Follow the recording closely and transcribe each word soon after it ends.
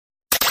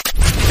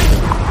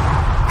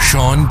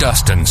Sean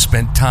Dustin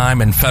spent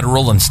time in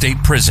federal and state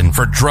prison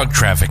for drug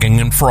trafficking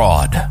and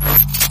fraud.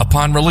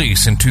 Upon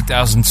release in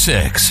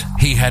 2006,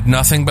 he had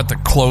nothing but the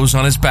clothes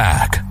on his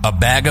back, a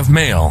bag of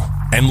mail,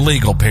 and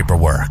legal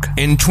paperwork.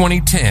 In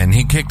 2010,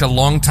 he kicked a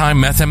long-time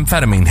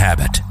methamphetamine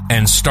habit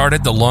and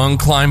started the long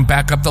climb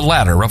back up the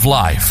ladder of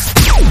life.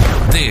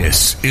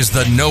 This is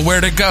the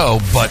Nowhere to Go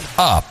But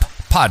Up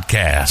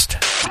podcast.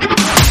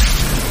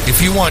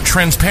 If you want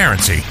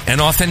transparency and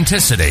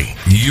authenticity,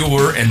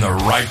 you're in the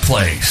right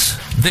place.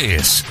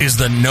 This is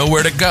the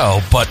Nowhere to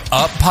Go But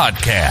Up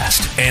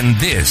podcast, and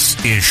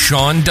this is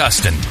Sean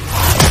Dustin.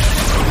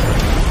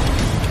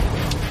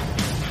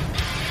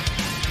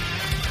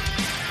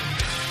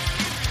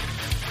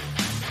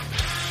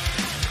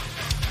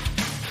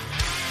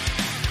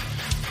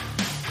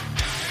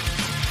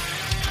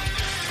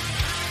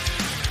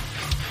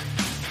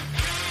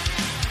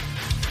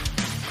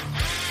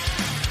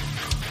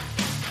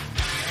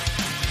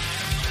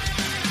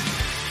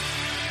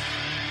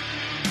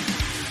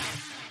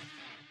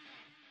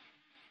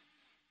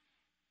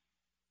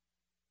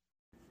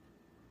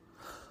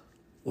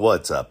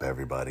 What's up,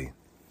 everybody?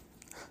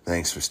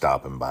 Thanks for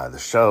stopping by the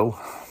show.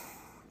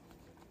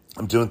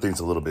 I'm doing things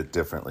a little bit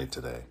differently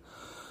today.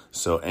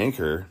 So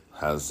Anchor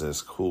has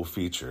this cool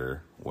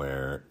feature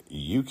where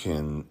you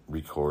can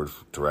record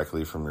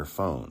directly from your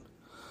phone.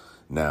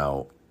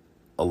 Now,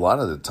 a lot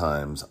of the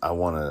times I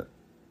want to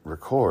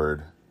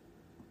record,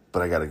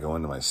 but I got to go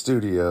into my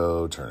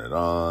studio, turn it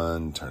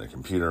on, turn the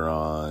computer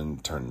on,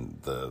 turn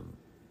the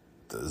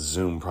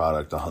Zoom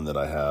product on that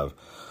I have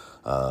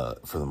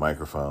for the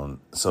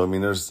microphone. So, I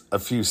mean, there's a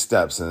few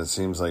steps, and it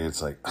seems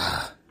like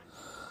I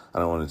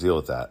don't want to deal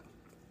with that.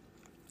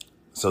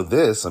 So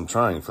this, I'm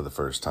trying for the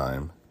first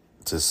time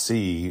to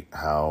see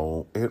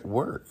how it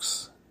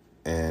works.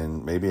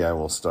 And maybe I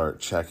will start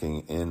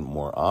checking in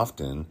more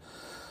often,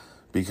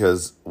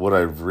 because what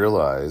I've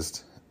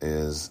realized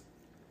is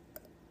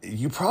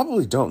you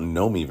probably don't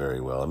know me very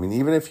well. I mean,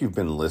 even if you've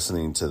been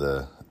listening to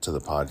the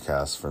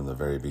podcast from the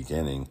very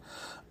beginning,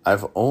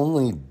 I've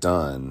only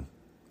done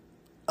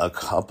a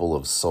couple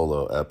of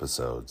solo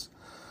episodes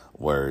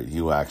where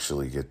you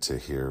actually get to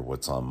hear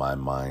what's on my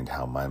mind,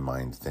 how my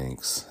mind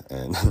thinks.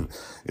 And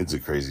it's a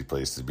crazy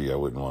place to be. I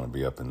wouldn't want to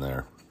be up in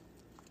there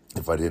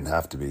if I didn't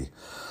have to be.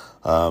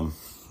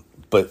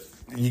 But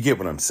you get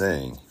what I'm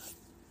saying.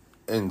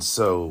 And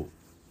so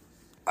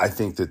I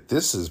think that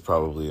this is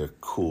probably a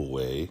cool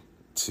way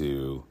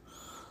to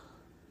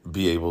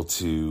be able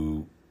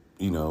to,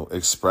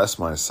 express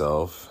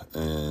myself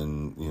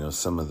and,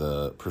 some of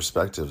the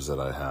perspectives that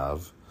I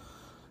have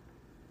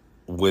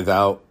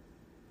without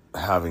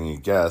having a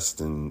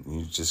guest, and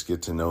you just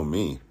get to know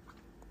me.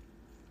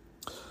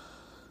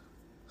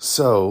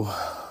 So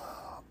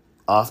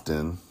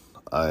often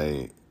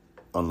on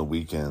the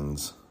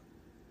weekends,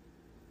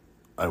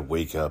 I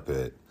wake up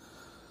at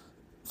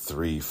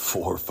 3,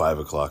 4, 5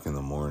 o'clock in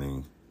the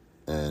morning.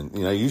 And,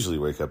 I usually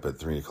wake up at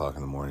 3 o'clock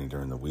in the morning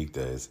during the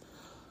weekdays.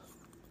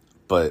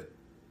 But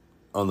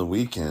on the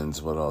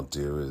weekends, what I'll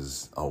do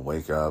is I'll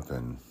wake up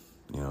and,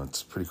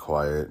 it's pretty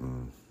quiet,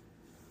 and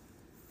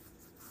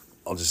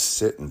I'll just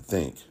sit and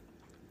think,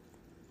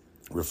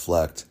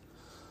 reflect,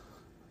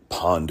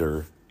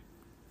 ponder,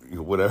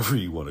 whatever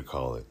you want to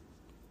call it.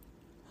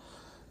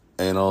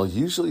 And I'll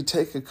usually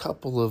take a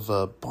couple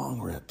of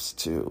bong rips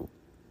too.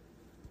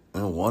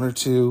 One or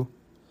two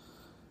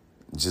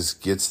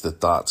just gets the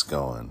thoughts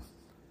going.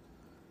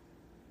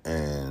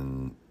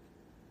 And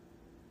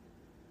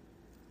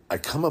I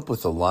come up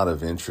with a lot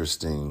of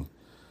interesting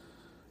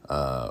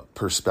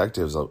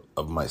perspectives on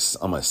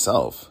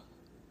myself.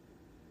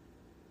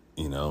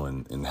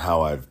 And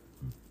how I've,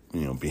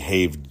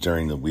 behaved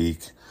during the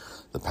week,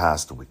 the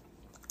past week,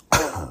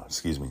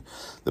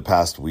 the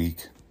past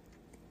week,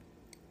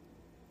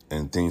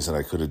 and things that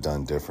I could have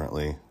done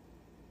differently.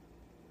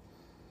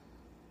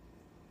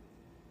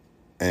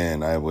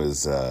 And I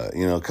was,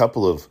 a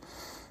couple of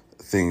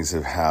things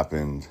have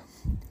happened.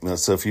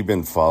 So if you've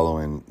been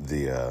following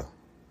the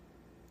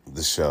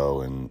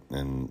show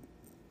and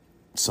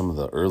some of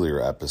the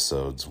earlier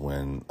episodes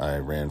when I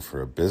ran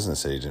for a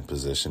business agent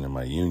position in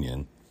my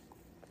union,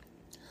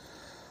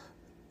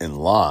 and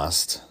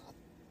lost,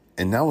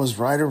 and that was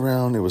right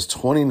around, it was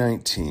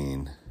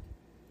 2019,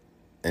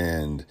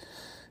 and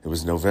it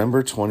was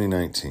November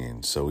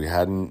 2019, so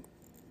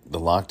the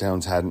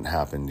lockdowns hadn't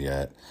happened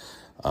yet.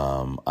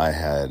 I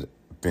had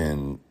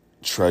been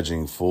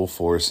trudging full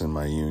force in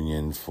my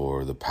union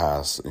for the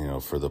past,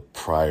 for the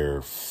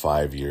prior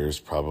 5 years,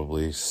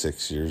 probably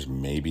 6 years,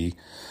 maybe,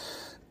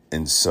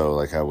 and so,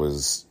 I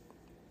was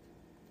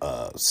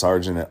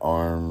sergeant at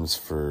arms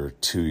for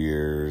 2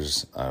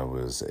 years. I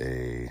was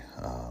a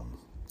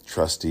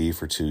trustee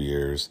for 2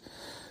 years,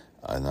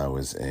 and I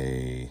was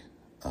a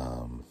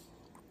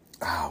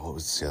what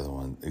was the other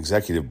one?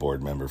 Executive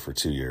board member for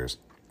 2 years,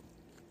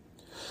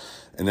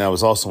 and I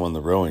was also on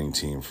the rowing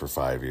team for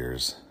 5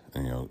 years.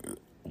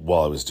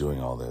 While I was doing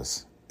all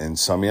this, and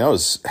so I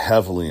was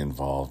heavily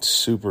involved.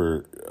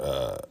 Super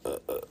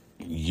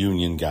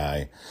union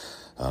guy,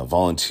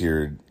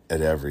 volunteered at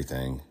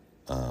everything.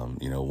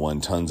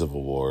 won tons of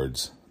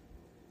awards,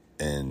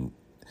 and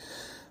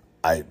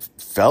I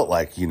felt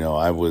like,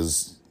 I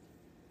was,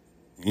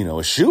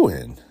 a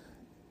shoo-in,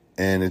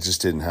 and it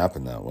just didn't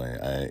happen that way.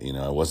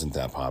 I wasn't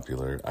that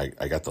popular.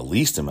 I got the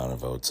least amount of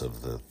votes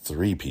of the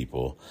 3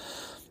 people.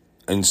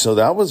 And so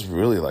that was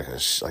really like a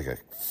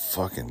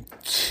fucking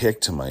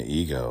kick to my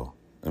ego.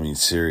 I mean,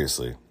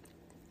 seriously.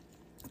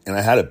 And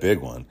I had a big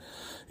one,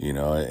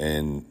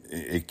 and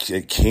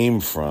it came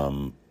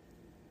from,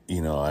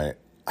 I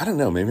don't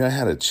know, maybe I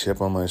had a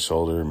chip on my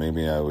shoulder.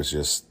 Maybe I was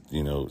just,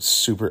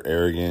 super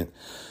arrogant.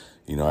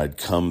 I'd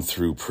come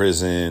through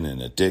prison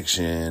and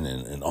addiction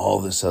and all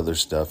this other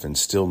stuff and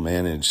still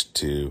managed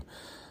to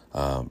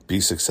be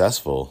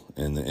successful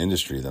in the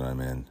industry that I'm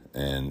in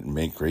and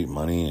make great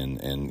money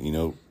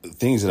and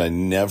things that I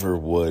never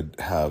would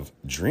have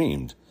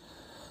dreamed,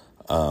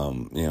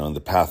 in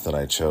the path that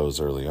I chose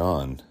early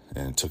on.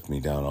 And it took me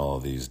down all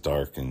of these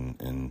dark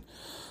and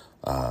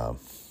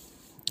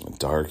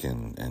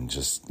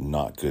just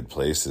not good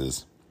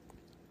places,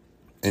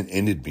 and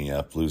ended me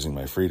up losing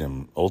my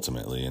freedom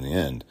ultimately in the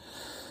end.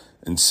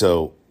 And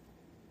so,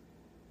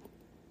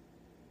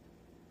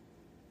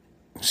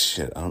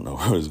 shit, I don't know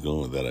where I was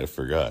going with that. I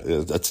forgot.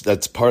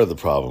 That's part of the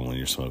problem when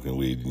you're smoking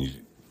weed. And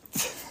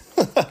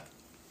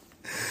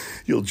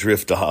you'll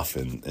drift off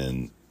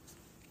and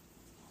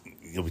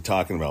you'll be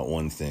talking about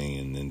one thing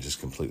and then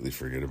just completely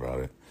forget about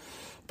it.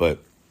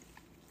 But,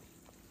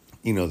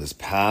 this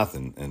path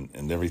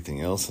and everything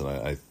else that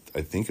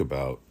I think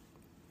about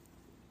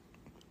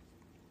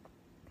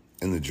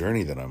in the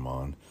journey that I'm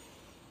on,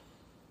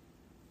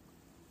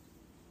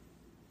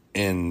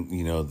 and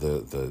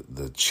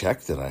the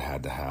check that I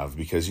had to have,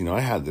 because I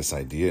had this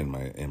idea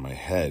in my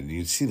head.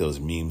 You see those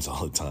memes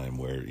all the time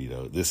where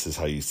this is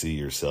how you see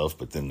yourself,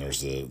 but then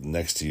there's the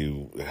next to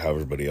you how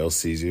everybody else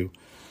sees you.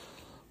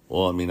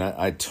 Well, I mean,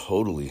 I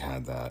totally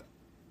had that,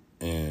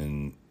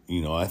 and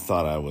I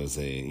thought I was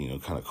a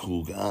kind of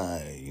cool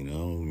guy,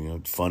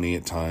 funny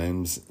at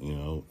times,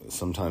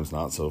 sometimes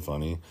not so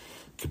funny,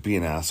 could be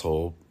an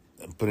asshole.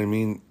 But I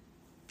mean,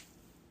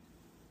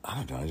 I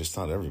don't know, I just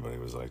thought everybody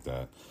was like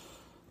that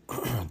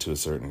to a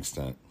certain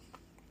extent.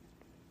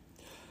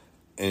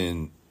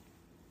 And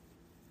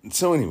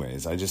so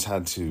anyways, I just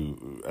had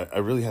to, I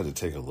really had to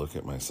take a look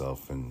at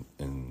myself and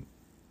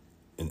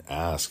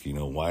ask,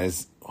 why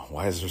is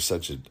there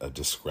such a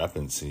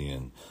discrepancy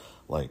in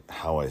like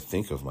how I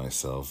think of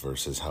myself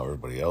versus how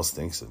everybody else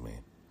thinks of me?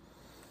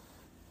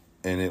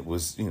 And it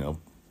was,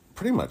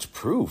 pretty much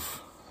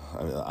proof.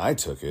 I mean, I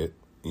took it,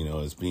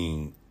 as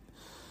being,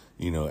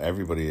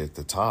 everybody at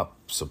the top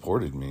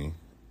supported me.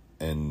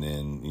 And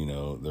then,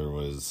 there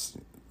was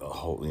a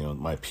whole,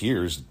 my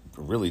peers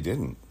really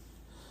didn't,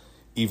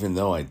 even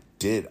though I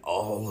did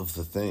all of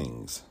the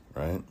things,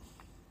 right?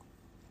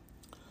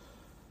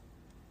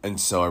 And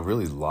so I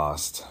really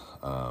lost,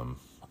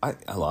 I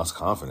lost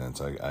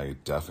confidence. I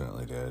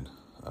definitely did.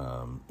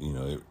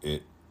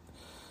 It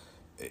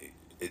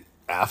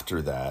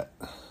after that,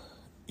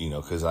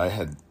 cause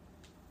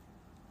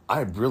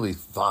I really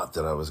thought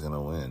that I was going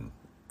to win.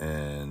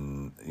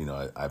 And,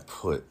 I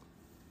put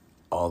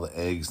all the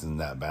eggs in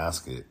that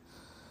basket,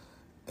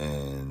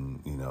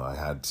 and, I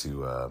had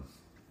to,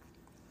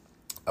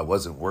 I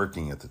wasn't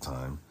working at the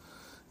time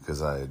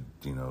because I had,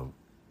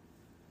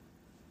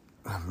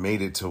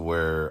 made it to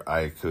where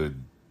I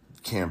could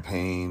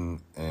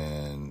campaign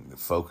and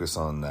focus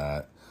on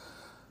that,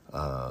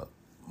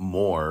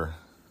 more,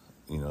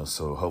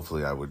 so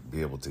hopefully I would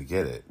be able to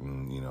get it.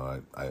 And,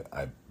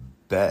 I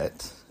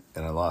bet,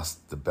 and I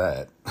lost the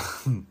bet.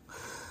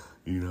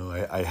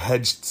 I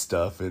hedged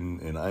stuff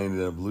and I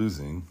ended up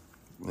losing.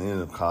 It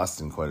ended up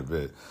costing quite a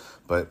bit,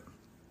 but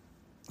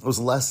it was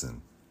a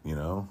lesson,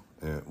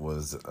 it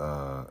was,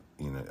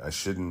 I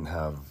shouldn't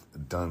have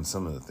done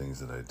some of the things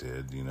that I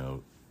did,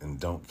 and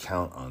don't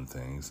count on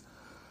things.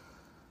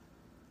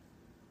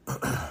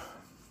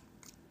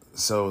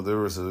 So there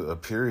was a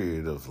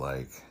period of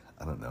like,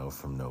 I don't know,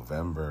 from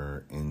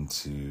November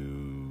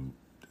into,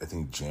 I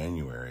think,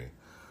 January,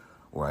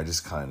 where I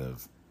just kind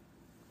of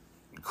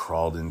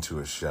crawled into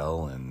a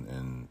shell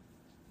and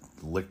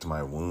licked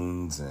my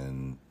wounds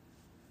and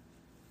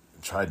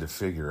tried to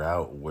figure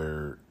out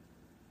where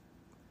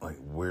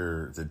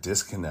the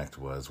disconnect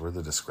was, where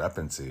the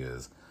discrepancy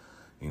is.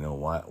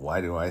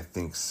 Why do I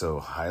think so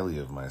highly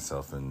of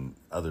myself and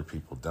other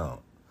people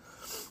don't?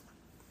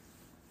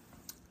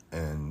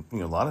 And,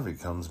 a lot of it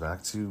comes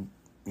back to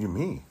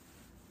me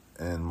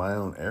and my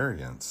own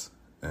arrogance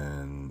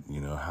and,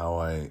 how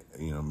I,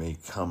 may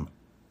come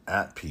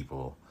at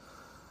people.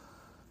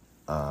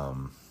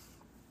 And,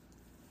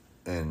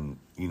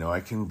 I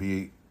can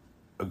be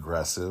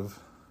aggressive,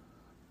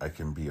 I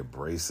can be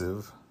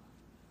abrasive,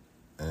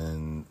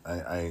 and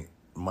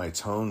my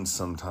tone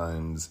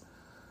sometimes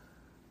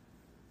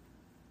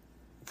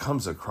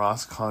comes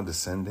across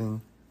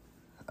condescending,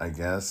 I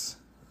guess.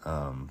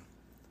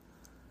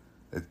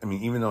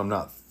 Even though I'm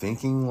not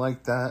thinking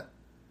like that,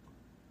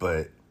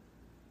 but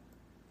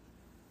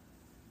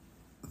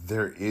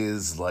there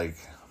is like,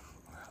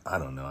 I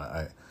don't know,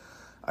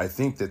 I I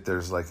think that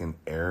there's like an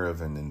air of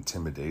an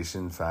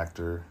intimidation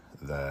factor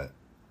that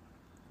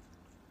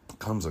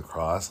comes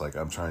across like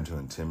I'm trying to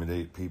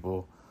intimidate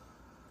people,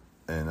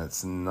 and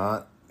it's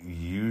not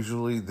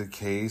usually the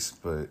case,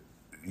 but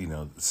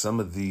some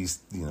of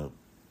these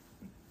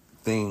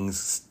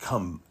things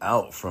come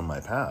out from my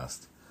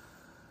past,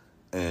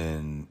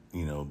 and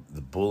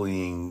the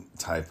bullying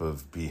type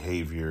of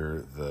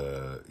behavior,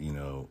 the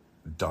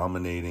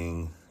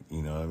dominating,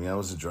 I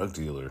was a drug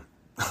dealer.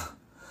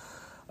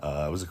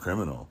 I was a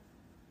criminal,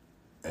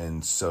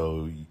 and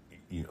so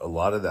a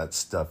lot of that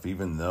stuff,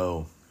 even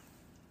though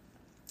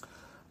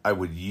I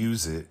would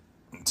use it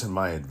to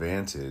my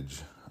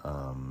advantage,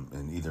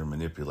 in either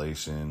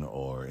manipulation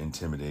or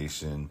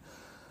intimidation,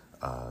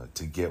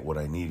 to get what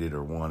I needed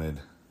or wanted,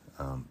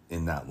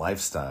 in that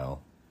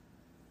lifestyle,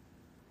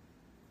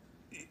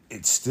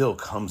 it still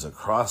comes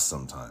across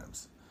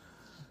sometimes,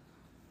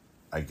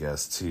 I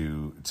guess,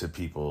 to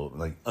people,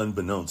 like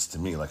unbeknownst to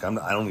me, like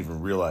I don't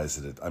even realize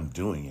that I'm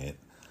doing it,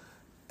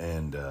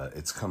 and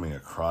it's coming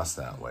across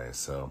that way.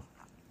 So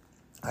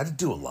I had to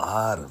do a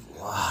lot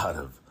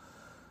of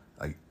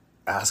like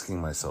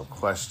asking myself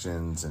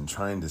questions and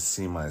trying to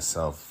see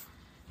myself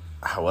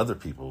how other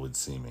people would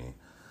see me,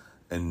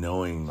 and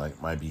knowing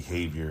like my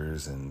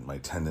behaviors and my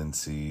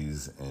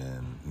tendencies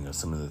and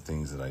some of the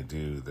things that I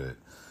do, that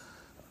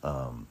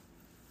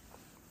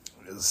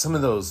some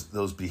of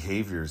those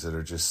behaviors that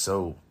are just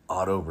so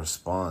auto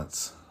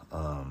response,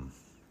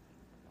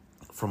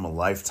 from a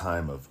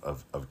lifetime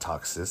of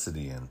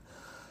toxicity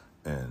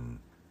and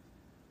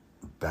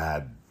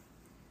bad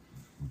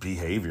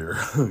behavior.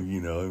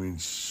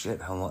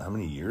 Shit, how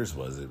many years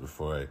was it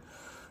before I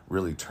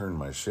really turned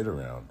my shit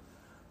around?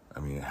 I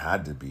mean, it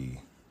had to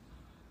be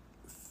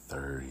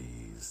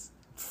 30s.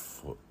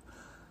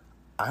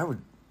 I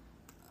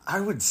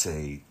would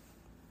say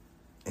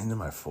into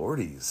my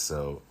 40s.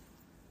 So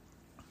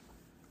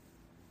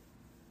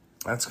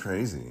that's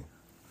crazy.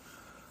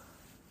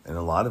 And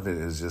a lot of it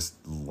is just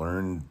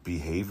learned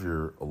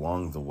behavior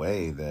along the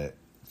way that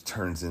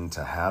turns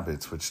into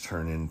habits, which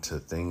turn into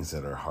things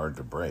that are hard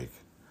to break.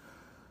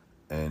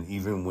 And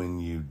even when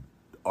you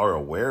are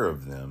aware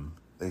of them,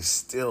 they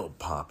still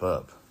pop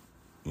up,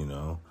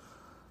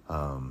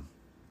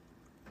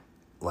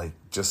 like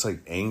just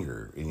like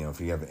anger,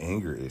 if you have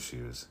anger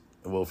issues,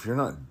 well, if you're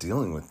not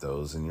dealing with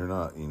those and you're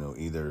not,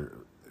 either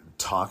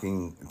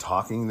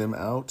talking them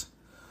out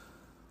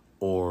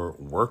or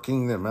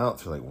working them out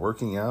through like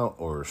working out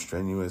or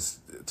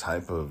strenuous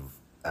type of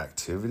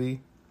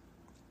activity,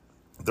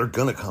 they're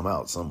gonna come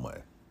out some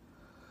way.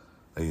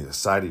 Like the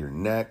side of your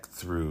neck,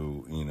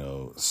 through,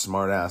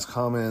 smart ass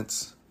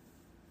comments,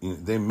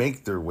 they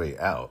make their way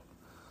out.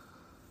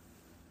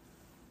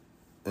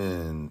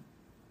 And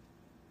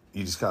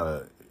you just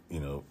gotta,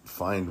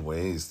 find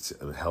ways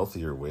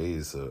healthier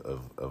ways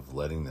of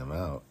letting them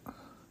out,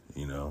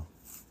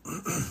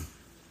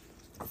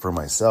 For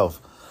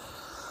myself,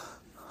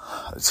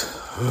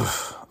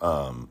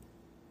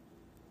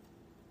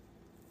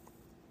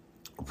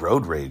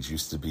 road rage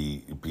used to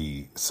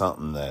be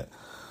something that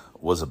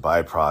was a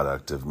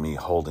byproduct of me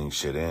holding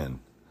shit in,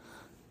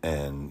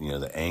 and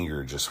the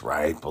anger just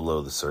right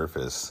below the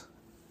surface,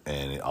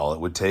 and all it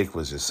would take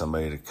was just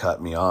somebody to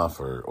cut me off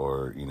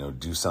or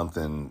do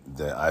something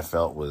that I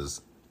felt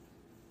was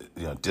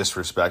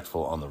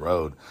disrespectful on the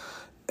road,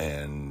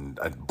 and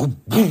I'd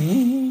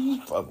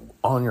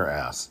on your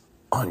ass.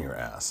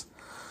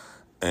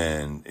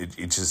 And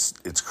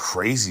it's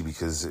crazy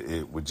because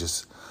it would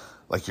just,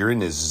 like, you're in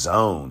this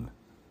zone,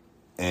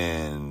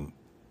 and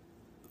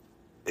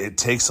it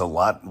takes a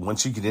lot.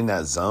 Once you get in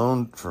that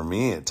zone, for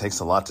me, it takes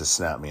a lot to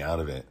snap me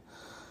out of it.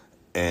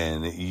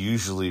 And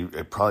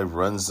it probably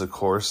runs the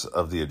course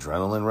of the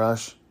adrenaline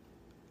rush.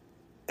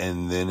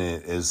 And then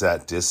as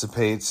that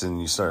dissipates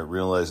and you start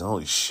realizing,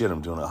 holy shit,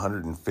 I'm doing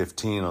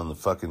 115 on the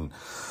fucking,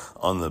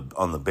 on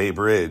the Bay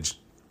Bridge,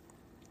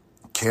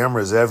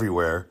 cameras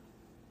everywhere.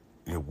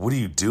 What are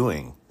you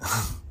doing?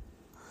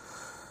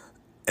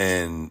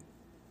 And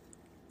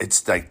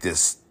it's like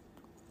this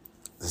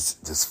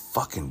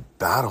fucking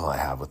battle I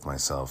have with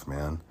myself,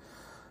 man.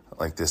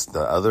 Like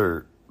the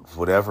other,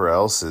 whatever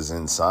else is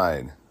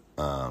inside.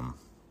 I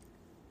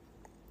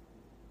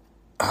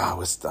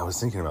was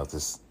thinking about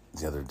this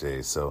the other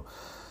day. So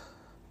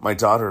my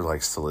daughter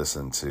likes to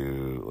listen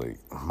to like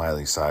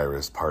Miley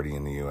Cyrus, Party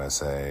in the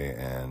USA,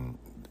 and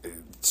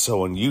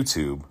so on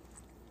YouTube,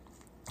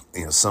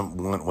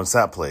 once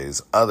that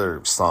plays,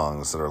 other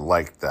songs that are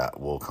like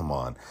that will come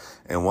on.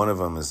 And one of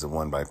them is the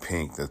one by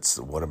Pink that's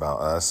What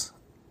About Us?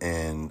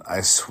 And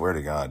I swear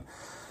to God,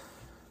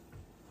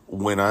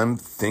 when I'm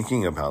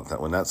thinking about that,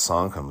 when that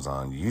song comes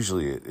on,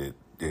 usually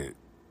it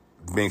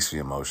makes me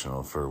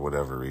emotional for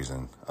whatever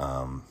reason.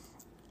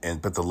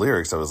 But the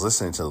lyrics, I was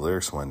listening to the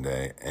lyrics one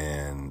day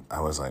and I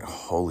was like,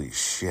 holy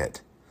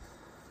shit.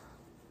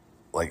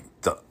 Like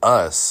the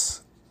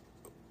us,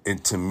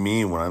 to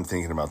me, when I'm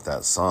thinking about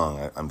that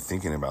song, I'm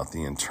thinking about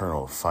the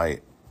internal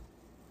fight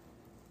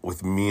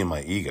with me and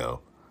my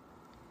ego.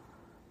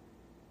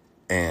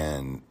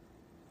 And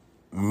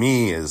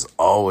me is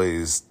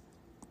always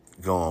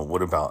going,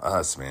 what about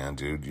us, man,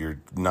 dude?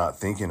 You're not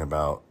thinking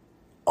about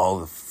all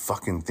the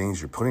fucking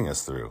things you're putting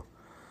us through.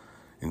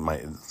 In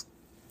my,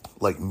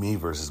 like me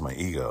versus my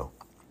ego,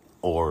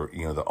 or,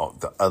 you know,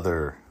 the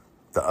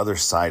other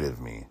side of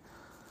me.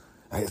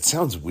 It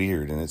sounds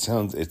weird, and it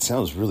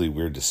sounds really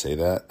weird to say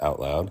that out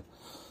loud.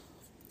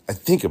 I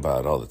think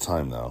about it all the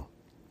time, though.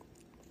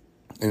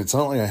 And it's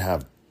not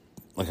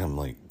like I'm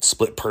like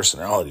split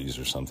personalities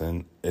or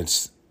something.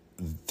 There's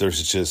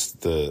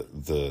just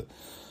the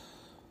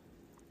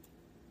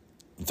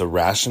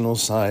rational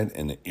side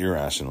and the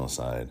irrational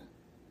side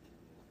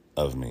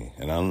of me.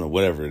 And I don't know,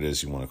 whatever it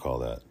is you want to call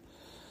that.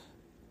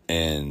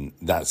 And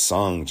that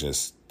song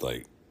just,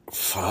 like,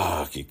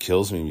 fuck, it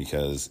kills me,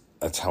 because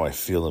that's how I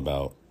feel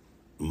about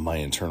my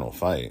internal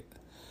fight.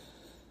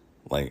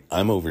 Like,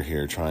 I'm over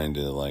here trying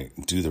to, like,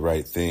 do the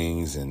right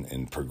things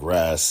and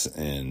progress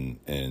and,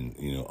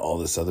 you know, all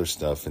this other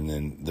stuff. And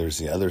then there's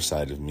the other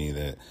side of me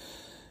that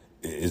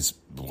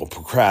will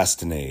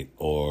procrastinate,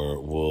 or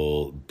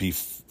will be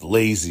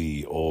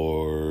lazy,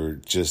 or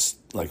just,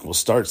 like, will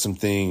start some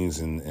things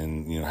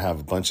and, you know, have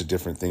a bunch of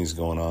different things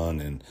going on,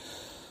 and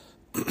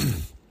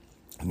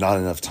not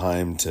enough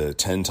time to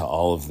tend to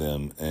all of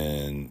them.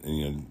 And,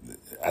 you know,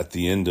 at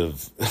the end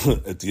of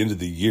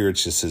the year,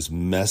 it's just this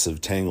mess of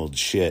tangled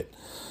shit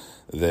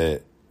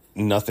that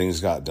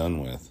nothing's got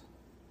done with.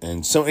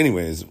 And so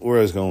anyways, where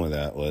I was going with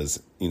that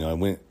was, you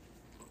know,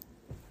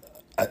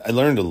 I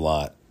learned a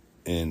lot,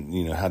 and,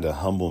 you know, had to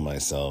humble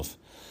myself.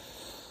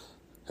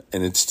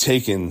 And it's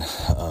taken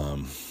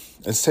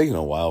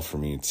a while for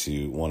me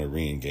to want to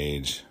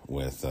re-engage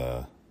with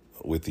the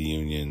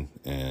union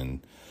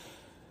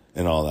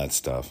and all that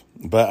stuff.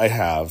 But I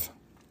have.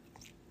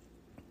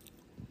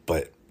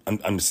 But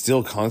I'm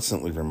still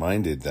constantly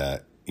reminded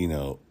that, you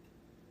know,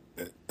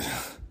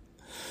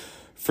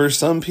 for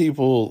some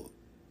people,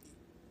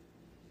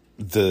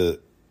 the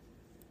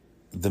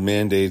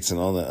mandates and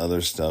all that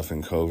other stuff,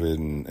 and COVID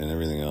and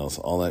everything else,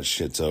 all that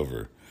shit's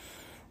over,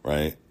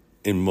 right?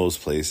 In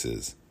most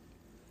places.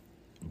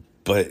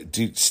 But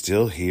dude,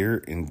 still here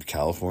in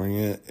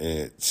California,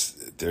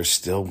 they're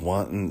still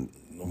wanting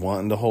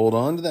to hold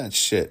on to that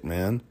shit,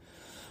 man.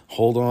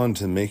 Hold on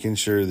to making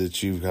sure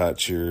that you've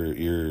got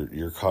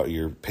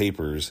your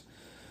papers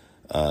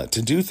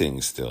to do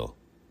things still.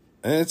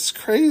 And it's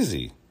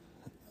crazy.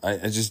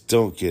 I just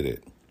don't get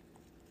it.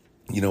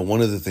 You know,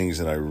 one of the things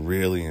that I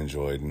really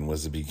enjoyed, and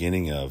was the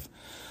beginning of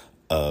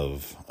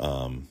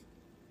kind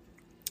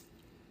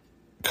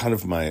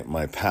of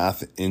my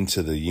path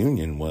into the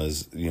union,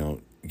 was, you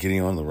know,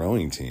 getting on the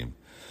rowing team.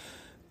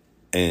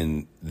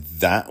 And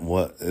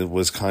it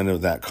was kind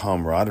of that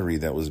camaraderie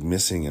that was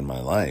missing in my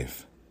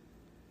life.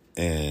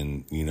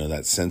 And, you know,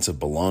 that sense of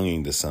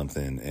belonging to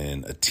something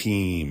and a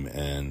team.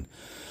 And,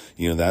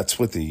 you know, that's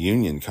what the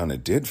union kind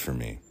of did for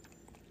me.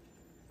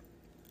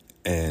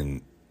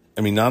 And,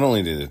 I mean, not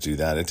only did it do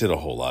that, it did a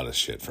whole lot of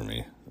shit for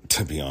me,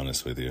 to be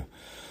honest with you.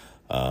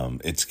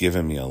 It's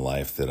given me a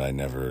life that I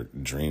never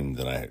dreamed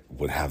that I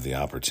would have the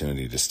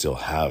opportunity to still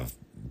have,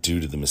 due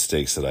to the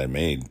mistakes that I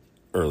made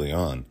early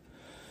on.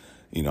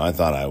 You know, I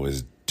thought I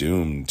was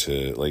doomed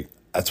to, like,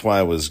 that's why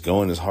I was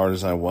going as hard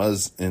as I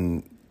was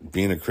in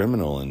being a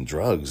criminal and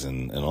drugs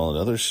and all that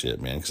other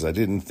shit, man, because I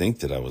didn't think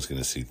that I was going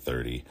to see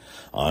 30.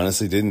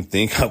 Honestly, didn't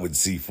think I would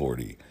see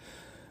 40.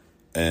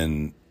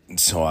 And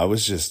so I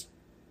was just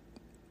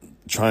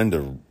trying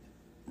to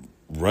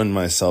run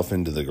myself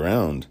into the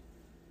ground,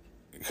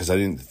 because I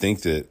didn't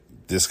think that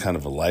this kind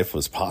of a life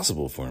was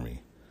possible for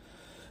me.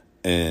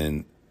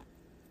 And,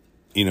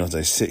 you know, as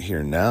I sit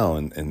here now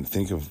and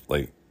think of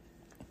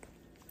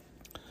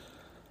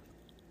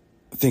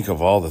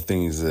all the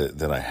things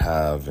that I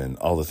have, and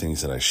all the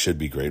things that I should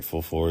be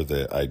grateful for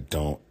that I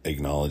don't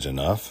acknowledge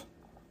enough.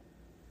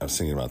 I was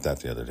thinking about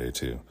that the other day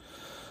too.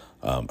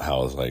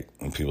 How it's like,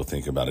 when people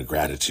think about a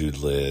gratitude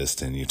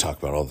list, and you talk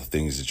about all the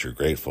things that you're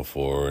grateful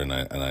for, and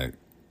I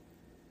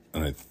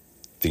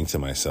think to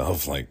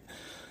myself, like,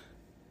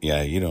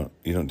 yeah, you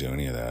don't do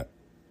any of that.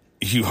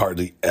 You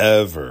hardly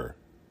ever,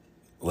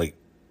 like,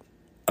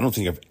 I don't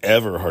think I've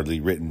ever hardly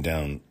written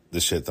down the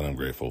shit that I'm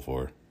grateful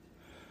for.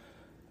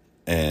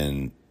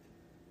 And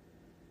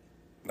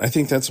I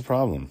think that's a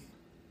problem,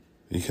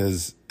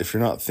 because if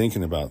you're not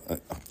thinking about, I'm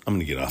going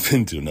to get off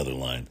into another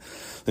line.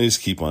 Let me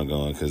just keep on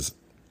going, because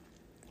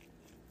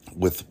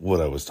with what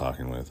I was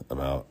talking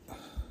about,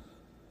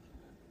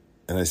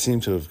 and I seem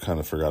to have kind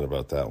of forgot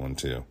about that one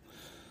too.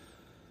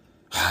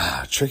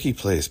 Tricky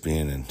place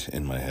being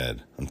in my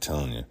head. I'm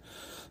telling you,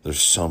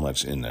 there's so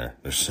much in there.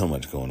 There's so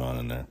much going on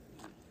in there.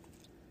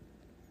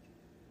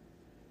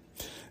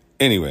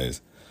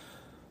 Anyways,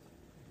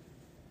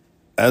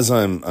 as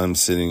I'm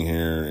sitting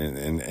here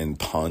and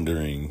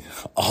pondering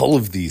all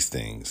of these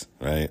things,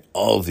 right?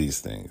 All of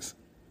these things.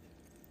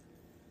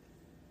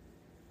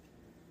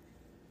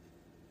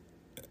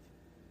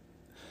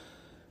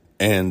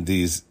 And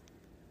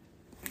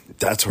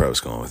that's where I was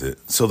going with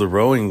it. So the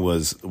rowing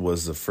was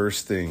the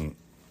first thing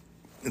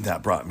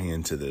that brought me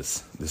into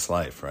this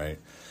life, right?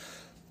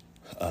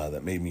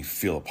 That made me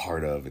feel a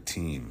part of a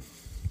team.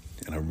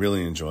 and I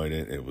really enjoyed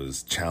it. It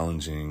was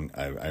challenging.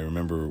 I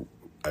remember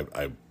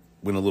I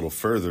went a little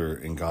further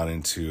and got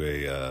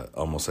into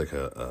almost like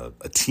a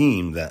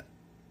team that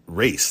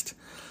raced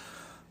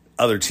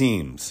other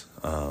teams.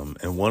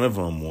 And one of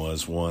them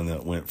was one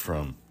that went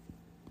from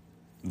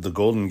the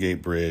Golden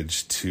Gate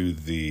Bridge to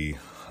the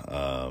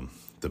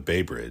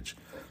Bay Bridge.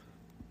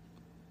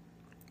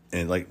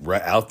 And like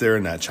right out there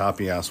in that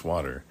choppy ass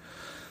water.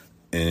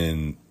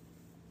 And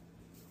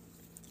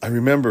I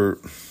remember,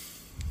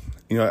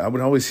 I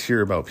would always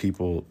hear about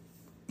people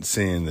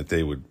saying that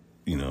they would,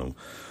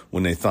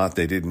 when they thought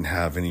they didn't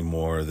have any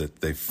more,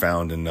 that they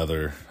found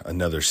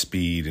another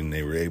speed and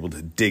they were able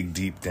to dig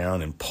deep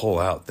down and pull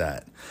out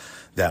that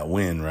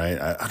win, right?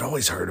 I'd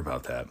always heard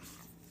about that,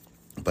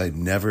 but I'd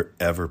never,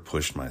 ever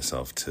pushed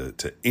myself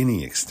to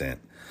any extent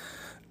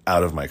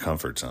out of my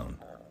comfort zone.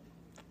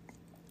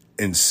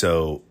 And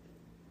so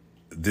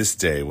this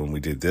day when we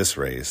did this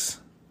race,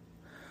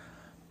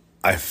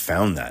 I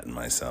found that in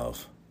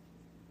myself.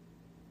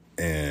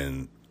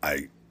 And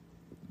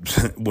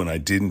when I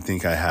didn't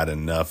think I had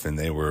enough and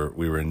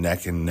we were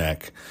neck and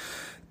neck,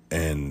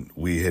 and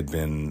we had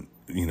been,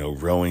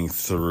 rowing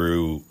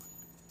through,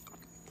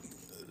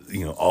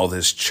 all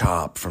this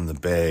chop from the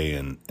bay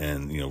and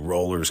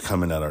rollers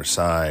coming at our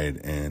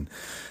side. And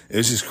it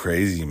was just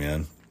crazy,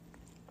 man.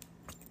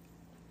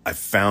 I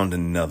found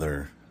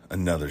another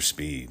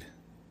speed,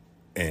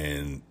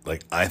 and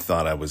like, I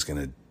thought I was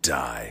going to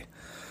die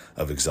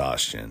of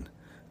exhaustion.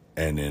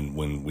 And then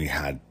when we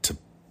had to,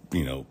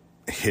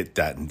 hit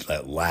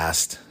that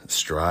last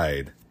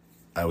stride,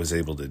 I was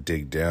able to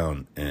dig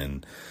down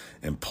and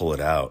pull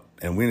it out,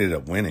 and we ended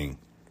up winning.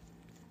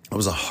 It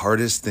was the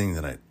hardest thing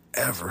that I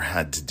ever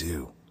had to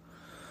do,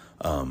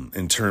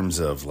 in terms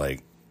of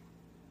like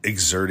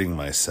exerting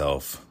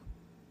myself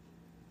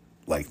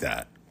like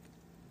that.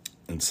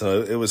 And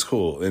so it was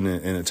cool, and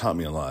it taught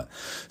me a lot.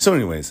 So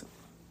anyways,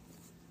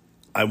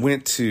 I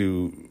wanted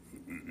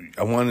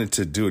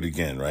to do it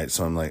again, right?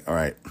 So I'm like, all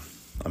right,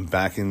 I'm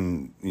back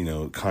in,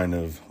 kind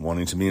of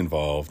wanting to be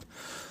involved.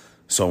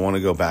 So I want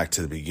to go back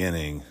to the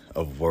beginning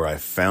of where I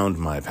found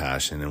my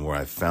passion and where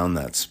I found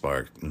that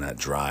spark and that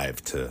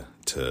drive to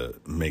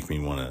make me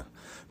want to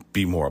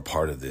be more a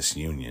part of this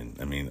union.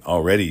 I mean,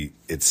 already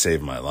it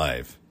saved my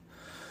life,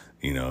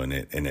 and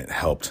it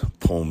helped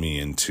pull me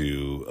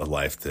into a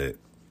life that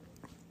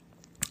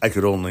I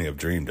could only have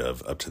dreamed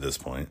of up to this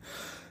point.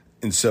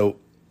 And so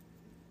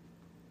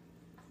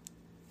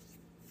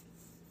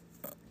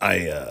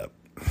I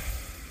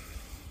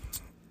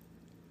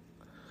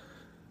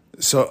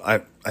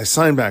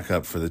signed back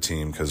up for the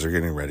team because they're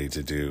getting ready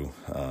to do,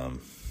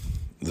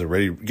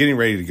 getting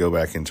ready to go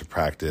back into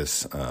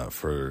practice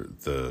for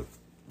the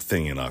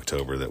thing in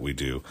October that we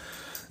do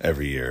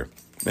every year.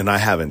 And I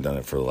haven't done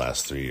it for the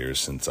last 3 years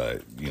since I,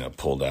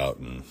 pulled out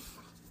and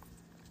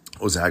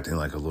was acting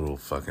like a little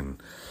fucking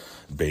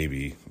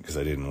baby because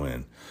I didn't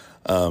win.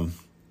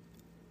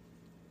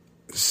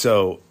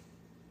 So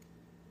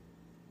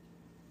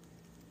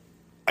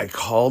I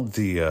called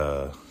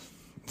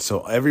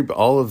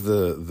all of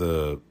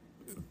the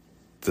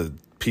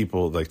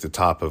people, like the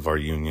top of our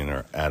union,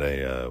 are at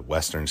a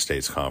Western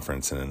States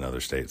conference in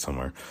another state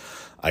somewhere.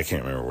 I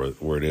can't remember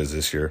where it is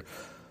this year.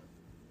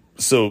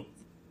 So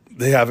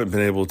they haven't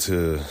been able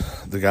to,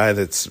 the guy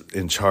that's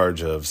in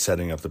charge of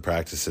setting up the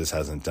practices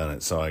hasn't done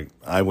it. So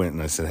I went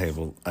and I said, hey,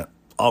 well,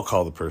 I'll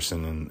call the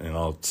person and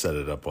I'll set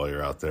it up while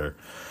you're out there.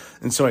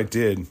 And so I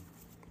did,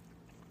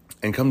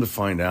 and come to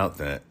find out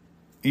that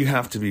you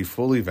have to be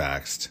fully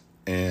vaxxed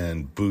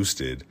and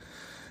boosted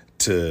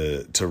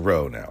to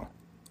row now.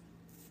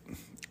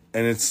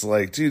 And it's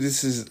like, dude,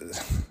 this is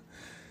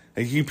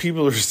like, you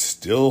people are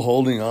still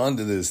holding on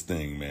to this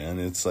thing, man.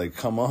 It's like,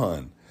 come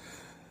on.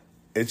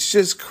 It's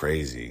just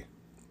crazy.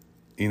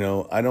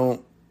 You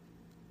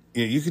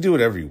could do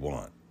whatever you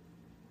want.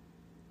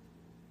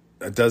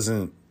 That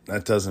doesn't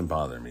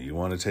bother me. You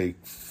want to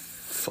take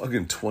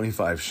fucking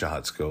 25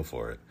 shots, go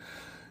for it.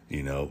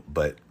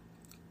 But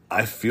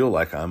I feel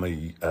like I'm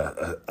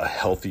a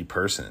healthy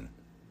person,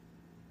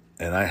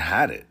 and I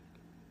had it.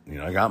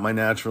 I got my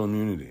natural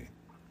immunity.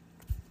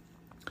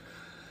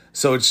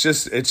 So it's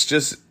just,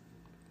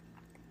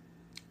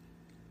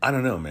 I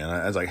don't know, man.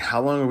 I was like,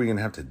 how long are we going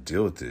to have to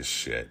deal with this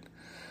shit?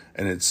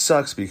 And it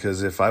sucks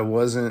because if I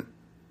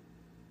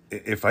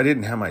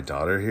didn't have my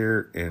daughter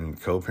here in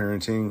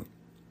co-parenting,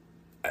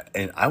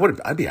 and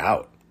I'd be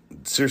out.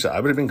 Seriously,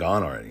 I would have been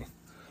gone already.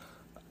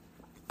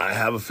 I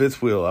have a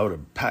fifth wheel. I would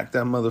have packed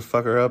that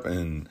motherfucker up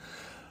and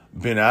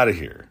been out of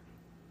here.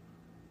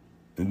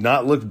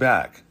 Not looked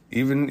back,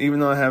 even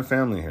though I have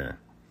family here.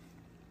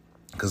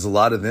 Because a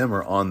lot of them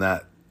are on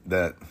that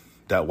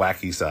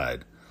wacky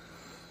side.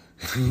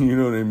 You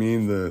know what I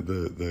mean?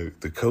 The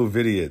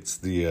COVIDiots,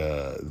 the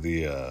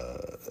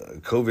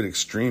COVID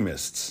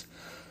extremists,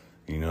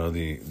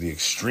 the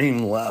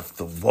extreme left,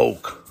 the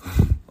woke.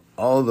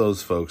 All of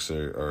those folks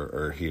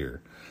are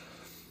here.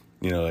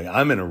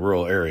 I'm in a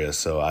rural area,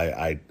 so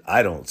I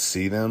don't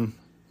see them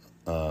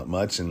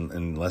much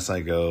unless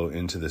I go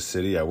into the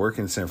city. I work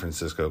in San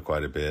Francisco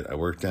quite a bit. I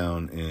work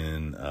down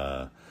in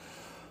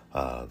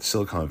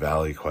Silicon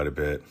Valley quite a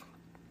bit.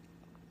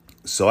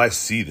 So I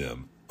see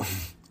them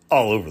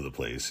all over the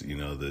place. You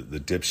know, the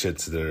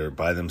dipshits that are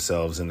by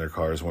themselves in their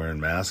cars wearing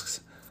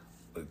masks.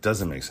 It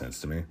doesn't make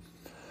sense to me.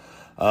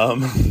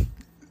 The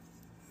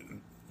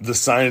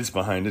science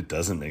behind it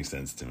doesn't make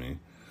sense to me.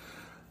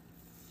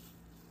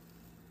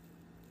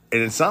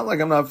 And it's not like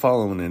I'm not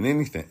following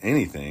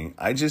anything.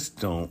 I just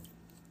don't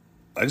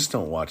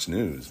watch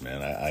news,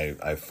 man.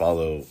 I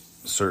follow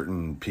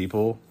certain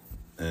people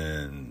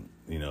and,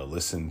 you know,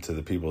 listen to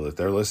the people that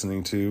they're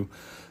listening to,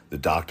 the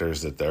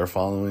doctors that they're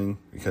following,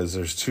 because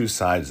there's two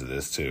sides of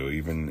this too,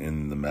 even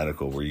in the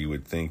medical, where you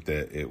would think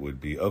that it would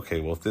be,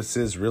 okay, well, if this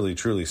is really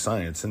truly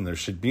science, then there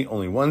should be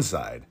only one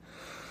side.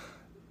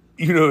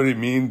 You know what I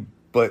mean?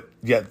 But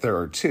yet there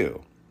are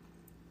two.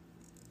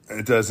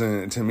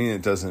 To me,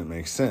 it doesn't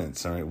make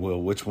sense. All right, well,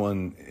 which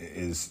one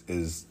is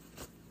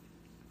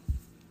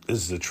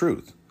the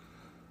truth?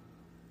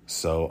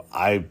 So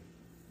I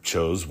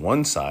chose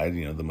one side,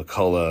 you know, the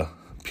McCullough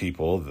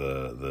people,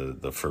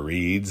 the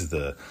Farids,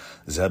 the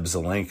Zeb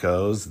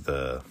Zelenkos,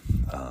 the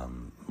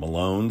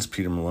Malones,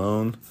 Peter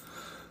Malone,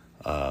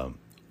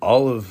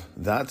 all of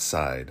that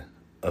side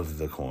of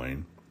the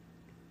coin.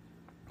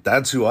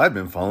 That's who I've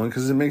been following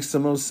because it makes the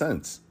most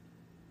sense.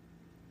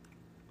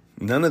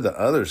 None of the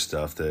other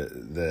stuff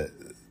that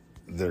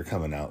they're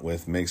coming out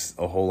with makes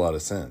a whole lot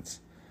of sense.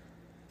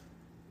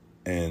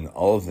 And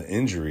all of the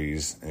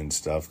injuries and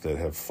stuff that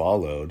have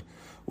followed,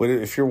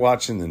 if you're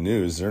watching the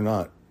news, they're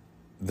not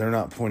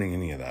pointing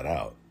any of that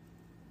out.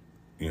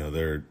 You know,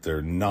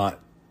 they're not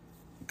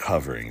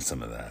covering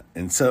some of that.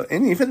 And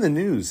even the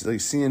news, like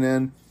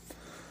CNN,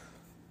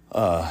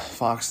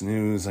 Fox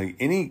News, like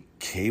any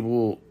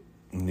cable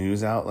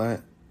news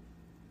outlet,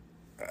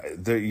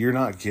 you're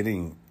not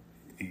getting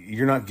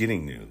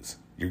news.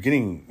 You're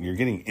getting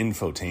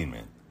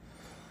infotainment.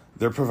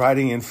 They're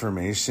providing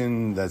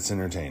information that's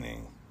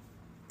entertaining.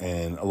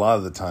 And a lot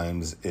of the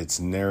times it's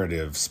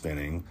narrative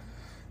spinning.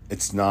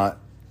 It's not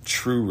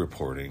true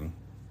reporting.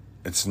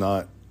 It's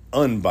not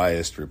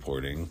unbiased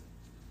reporting.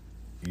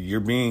 You're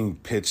being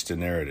pitched a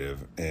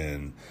narrative,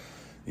 and,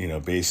 you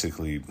know,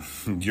 basically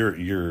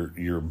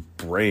your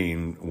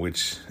brain,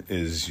 which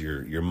is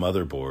your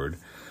motherboard,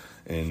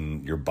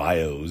 and your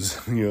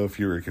BIOS, you know, if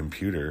you're a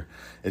computer,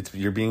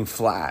 you're being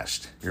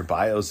flashed. Your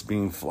BIOS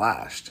being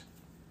flashed.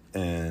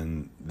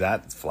 And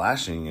that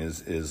flashing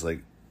is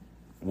like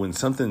when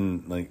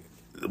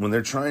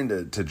they're trying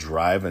to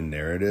drive a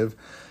narrative,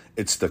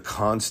 it's the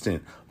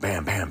constant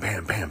bam, bam,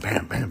 bam, bam,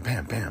 bam, bam,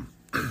 bam, bam.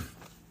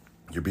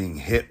 You're being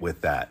hit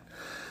with that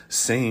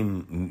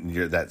same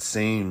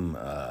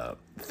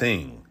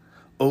thing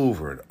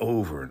over and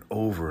over and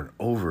over and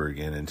over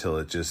again until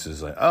it just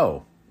is like,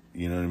 oh,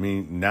 you know what I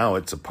mean? Now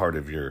it's a part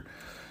of your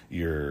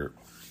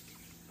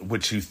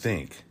what you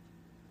think,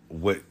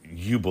 what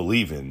you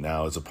believe in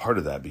now is a part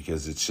of that,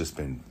 because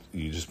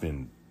you've just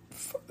been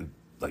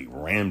like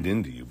rammed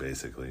into you,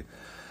 basically.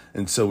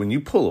 And so when you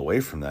pull away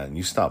from that and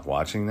you stop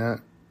watching that,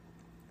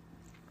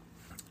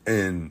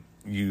 and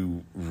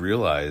you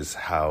realize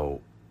how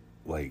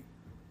I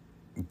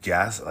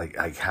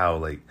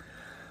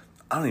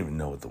don't even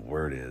know what the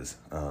word is,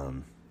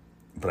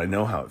 but I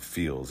know how it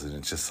feels, and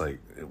it's just like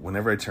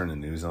whenever I turn the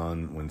news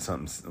on, when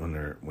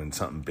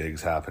something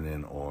big's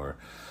happening, or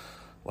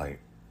like,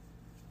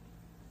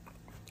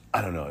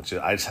 I don't know, I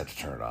just have to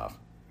turn it off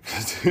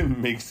because it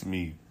makes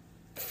me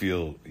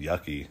feel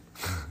yucky.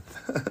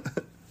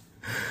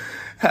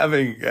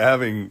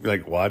 having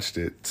like watched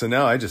it, so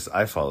now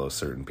I follow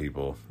certain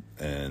people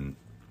and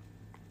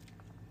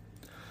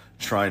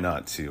try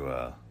not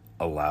to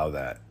allow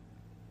that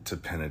to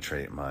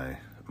penetrate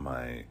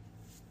my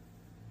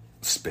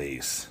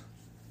space.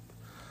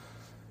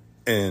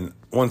 And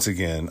once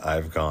again,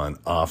 I've gone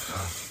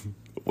off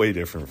way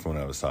different from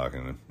what I was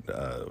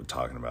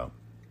talking about.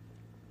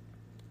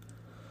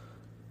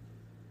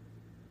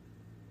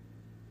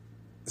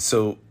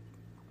 So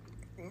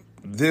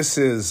this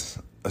is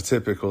a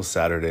typical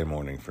Saturday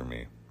morning for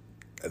me,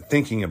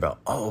 thinking about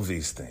all of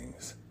these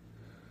things,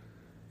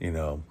 you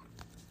know,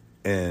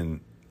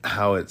 and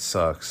how it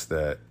sucks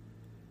that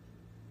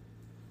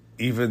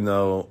even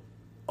though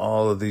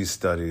all of these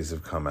studies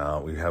have come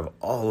out, we have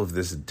all of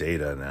this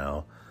data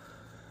now,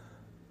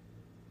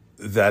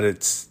 that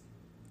it's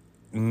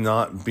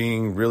not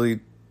being really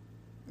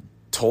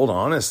told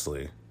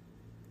honestly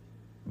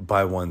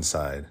by one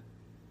side.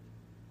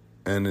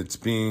 And it's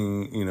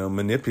being, you know,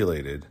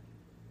 manipulated.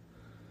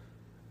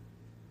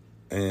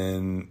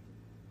 And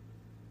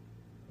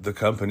the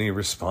company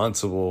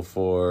responsible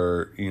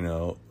for, you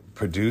know,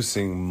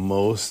 producing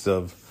most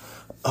of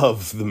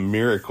the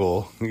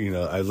miracle, you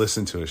know, I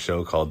listened to a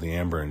show called The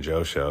Amber and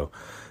Joe Show,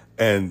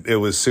 and it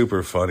was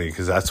super funny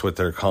because that's what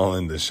they're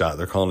calling the shot.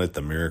 They're calling it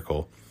the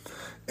miracle.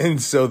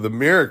 And so the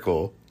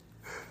miracle,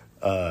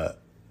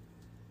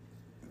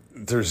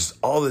 there's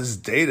all this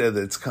data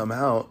that's come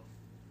out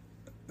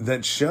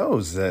that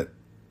shows that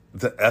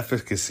the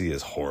efficacy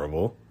is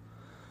horrible,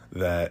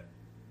 that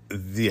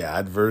the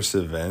adverse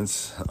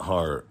events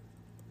are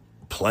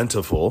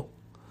plentiful,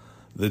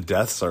 the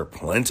deaths are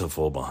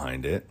plentiful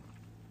behind it.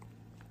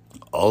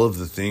 all of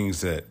the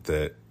things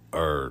that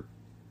are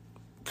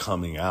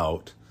coming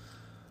out,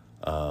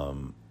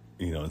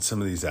 and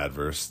some of these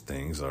adverse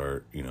things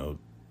are, the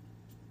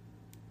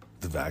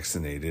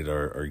vaccinated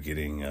are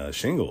getting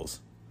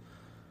shingles.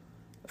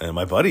 And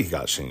my buddy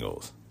got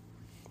shingles.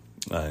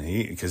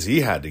 Because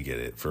he had to get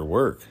it for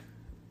work.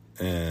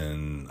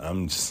 And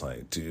I'm just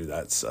like, dude,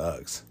 that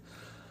sucks.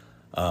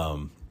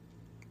 And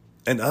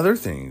other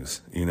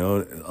things,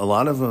 a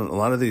lot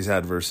of these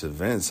adverse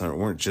events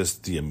weren't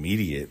just the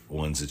immediate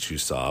ones that you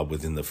saw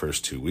within the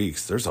first 2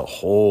 weeks. There's a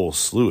whole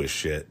slew of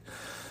shit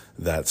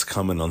that's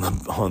coming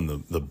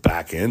on the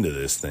back end of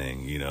this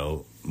thing,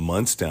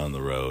 months down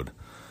the road.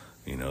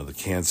 The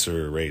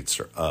cancer rates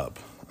are up.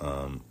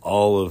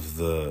 All of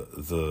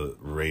the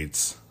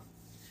rates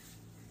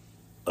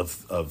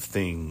of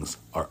things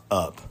are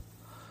up.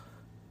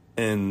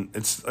 And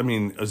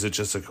is it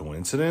just a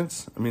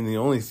coincidence? The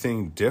only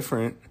thing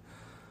different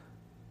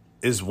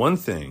is one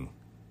thing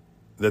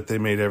that they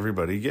made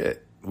everybody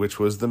get, which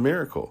was the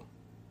miracle,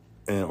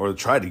 or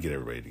tried to get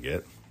everybody to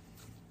get.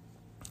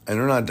 And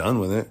they're not done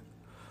with it.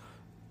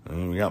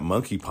 We got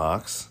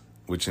monkeypox,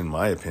 which in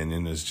my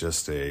opinion is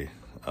just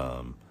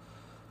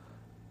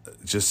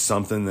just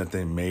something that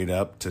they made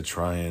up to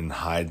try and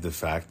hide the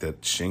fact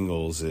that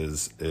shingles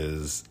is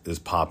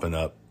popping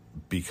up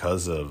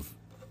because of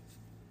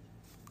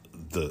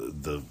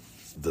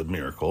the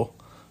miracle.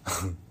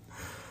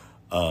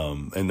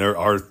 And there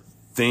are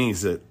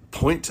things that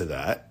point to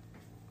that,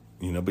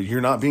 but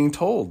you're not being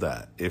told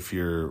that if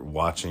you're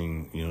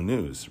watching,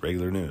 news,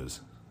 regular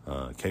news,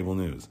 cable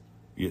news.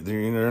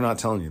 They're not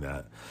telling you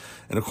that.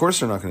 And of course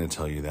they're not going to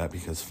tell you that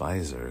because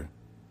Pfizer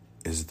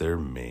is their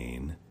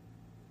main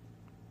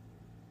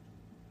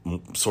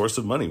source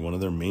of money, one of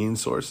their main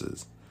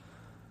sources.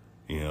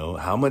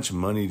 How much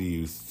money do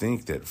you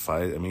think that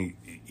Pfizer,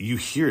 you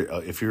hear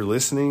it, if you're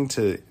listening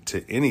to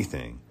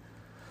anything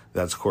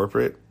that's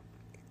corporate,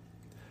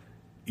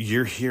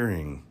 you're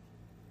hearing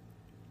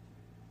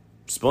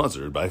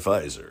sponsored by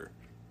Pfizer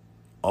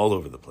all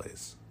over the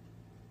place.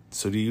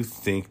 So do you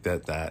think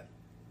that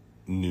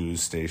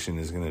news station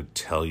is going to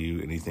tell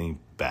you anything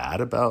bad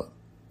about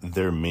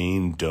their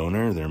main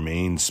donor, their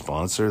main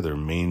sponsor, their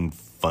main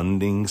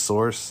funding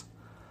source?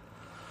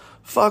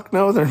 Fuck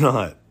no, they're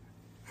not.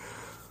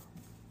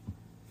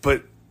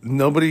 But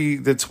nobody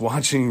that's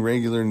watching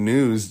regular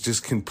news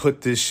just can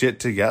put this shit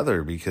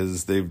together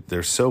because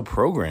they're so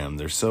programmed.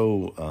 They're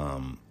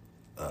so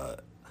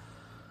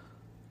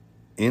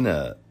in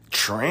a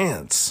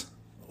trance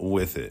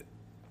with it.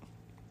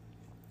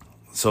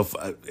 So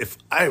if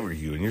I were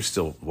you and you're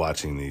still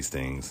watching these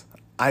things,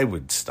 I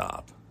would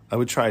stop. I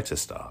would try to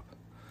stop.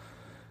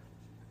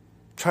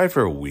 Try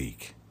for a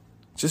week.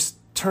 Just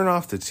turn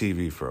off the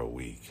TV for a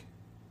week.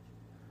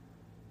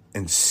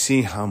 And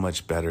see how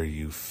much better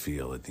you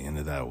feel at the end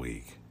of that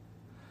week.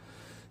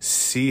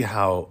 See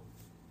how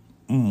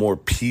more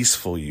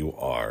peaceful you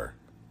are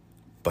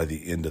by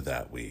the end of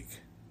that week.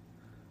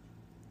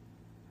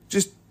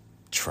 Just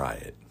try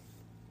it.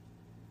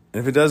 And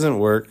if it doesn't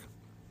work,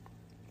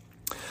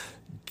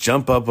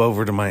 jump up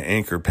over to my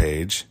Anchor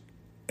page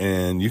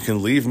and you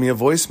can leave me a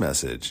voice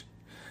message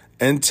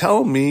and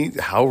tell me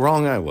how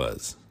wrong I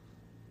was.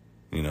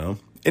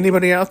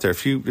 Anybody out there,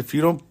 if you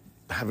don't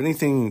have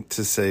anything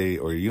to say,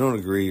 or you don't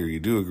agree, or you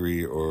do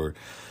agree, or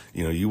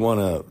you want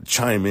to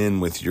chime in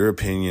with your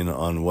opinion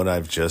on what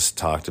I've just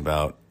talked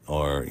about,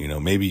 or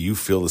maybe you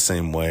feel the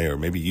same way, or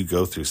maybe you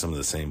go through some of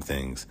the same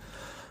things,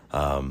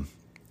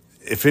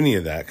 if any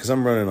of that, because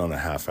I'm running on a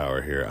half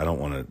hour here, I don't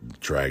want to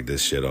drag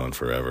this shit on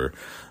forever.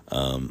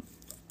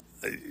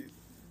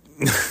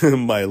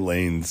 My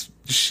lanes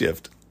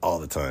shift all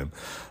the time.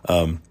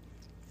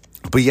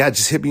 But yeah,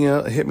 just hit me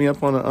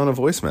up on a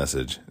voice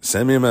message,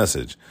 send me a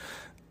message.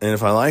 And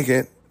if I like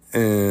it,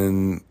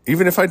 and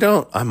even if I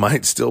don't, I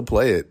might still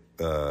play it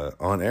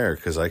on air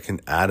because I can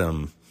add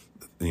them,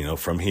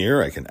 from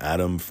here. I can add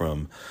them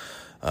from,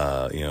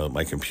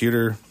 my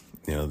computer.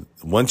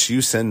 Once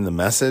you send the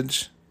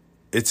message,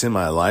 it's in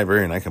my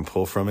library and I can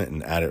pull from it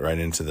and add it right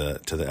into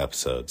the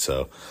episode.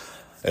 So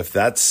if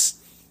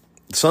that's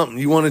something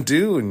you want to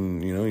do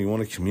and, you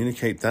want to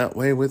communicate that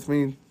way with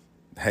me,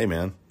 hey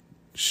man,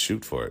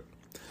 shoot for it.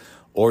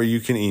 Or you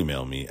can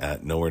email me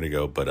at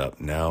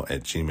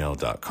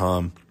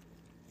nowheretogobutupnow@gmail.com.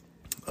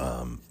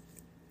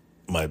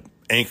 My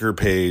Anchor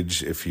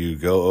page, if you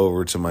go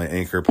over to my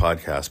Anchor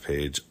podcast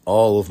page,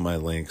 all of my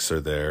links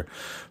are there.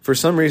 For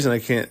some reason,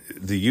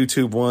 the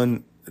YouTube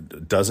one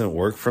doesn't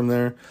work from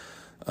there.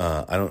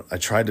 I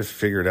tried to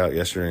figure it out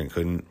yesterday and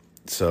couldn't.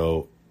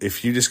 So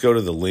if you just go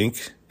to the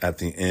link at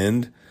the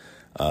end,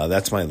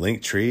 that's my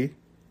link tree.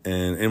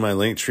 And in my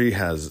link tree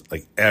has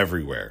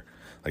everywhere.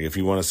 Like if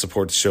you want to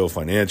support the show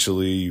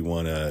financially, you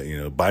want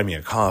to, buy me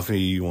a coffee,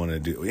 you want to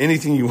do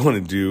anything you want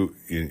to do,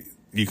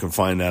 you can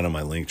find that on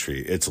my link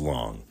tree. It's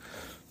long.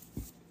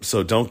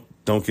 So don't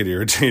get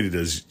irritated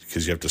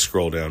because you have to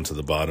scroll down to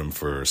the bottom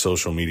for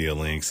social media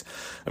links.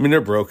 They're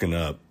broken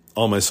up.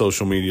 All my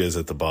social media is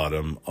at the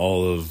bottom.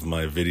 All of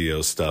my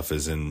video stuff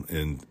is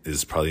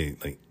is probably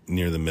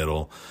near the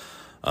middle.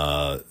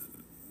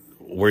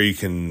 where you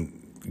can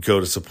go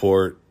to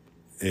support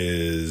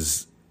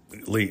is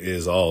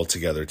all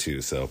together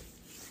too. So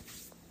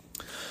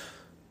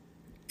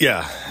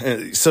yeah,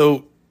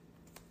 so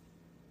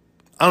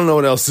I don't know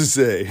what else to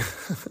say.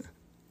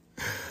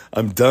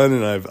 I'm done,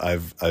 and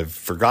I've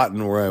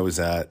forgotten where I was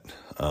at.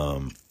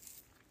 All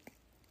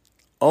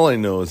I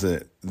know is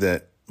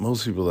that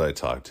most people that I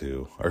talk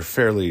to are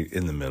fairly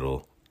in the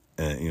middle,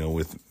 and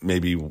with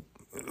maybe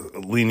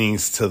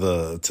leanings to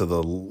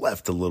the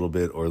left a little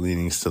bit or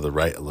leanings to the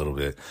right a little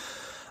bit.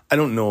 I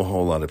don't know a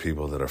whole lot of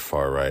people that are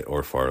far right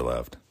or far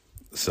left,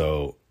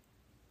 so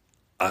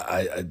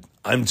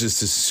I'm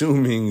just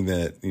assuming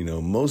that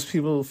most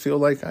people feel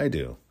like I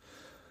do.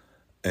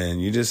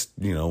 And you just,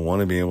 want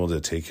to be able to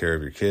take care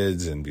of your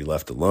kids and be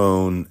left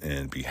alone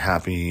and be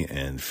happy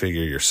and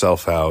figure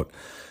yourself out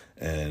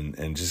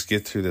and just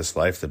get through this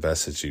life the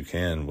best that you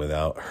can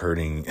without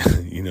hurting,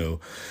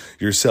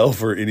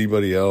 yourself or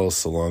anybody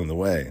else along the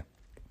way.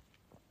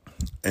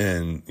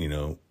 And,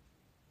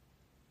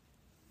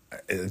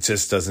 it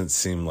just doesn't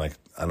seem like,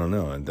 I don't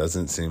know, it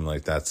doesn't seem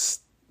like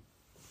that's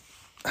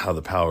how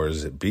the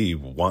powers that be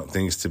want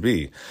things to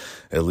be,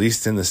 at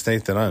least in the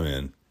state that I'm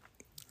in.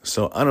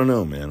 So I don't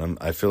know, man.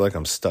 I feel like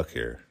I'm stuck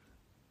here,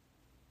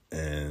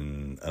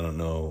 and I don't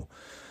know.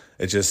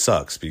 It just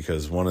sucks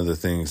because one of the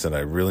things that I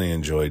really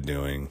enjoyed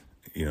doing,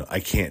 I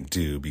can't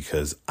do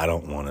because I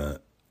don't want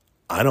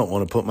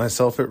to put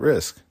myself at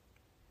risk.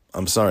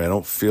 I'm sorry. I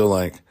don't feel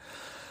like,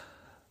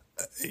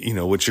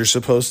 what you're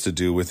supposed to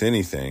do with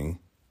anything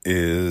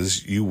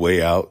is you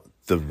weigh out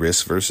the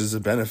risk versus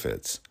the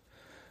benefits.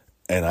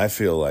 And I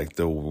feel like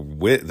the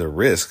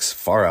risks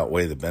far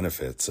outweigh the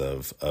benefits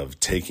of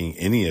taking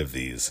any of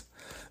these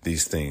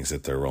things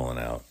that they're rolling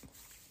out.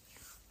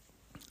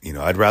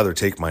 I'd rather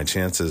take my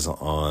chances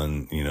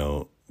on,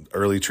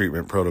 early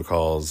treatment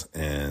protocols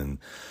and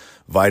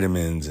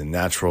vitamins and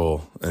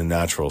natural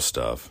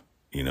stuff.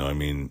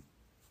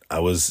 I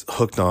was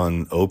hooked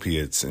on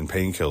opiates and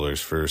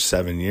painkillers for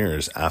 7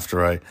 years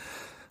after I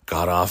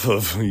got off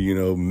of,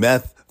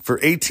 meth for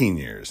 18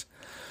 years.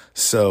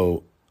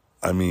 So,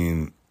 I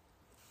don't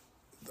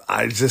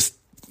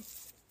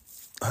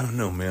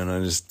know, man.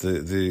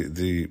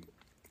 The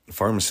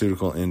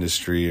pharmaceutical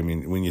industry.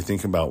 When you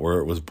think about where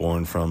it was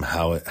born from,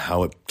 how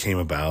it came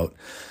about,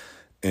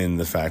 and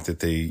the fact that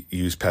they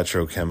use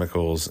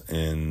petrochemicals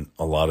in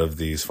a lot of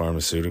these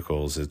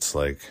pharmaceuticals, it's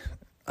like,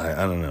 I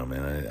don't know,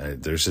 man.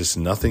 There's just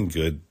nothing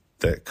good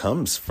that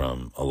comes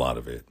from a lot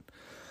of it.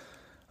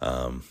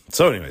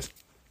 So anyways,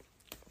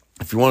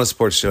 if you want to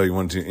support the show, you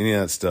want to do any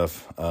of that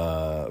stuff,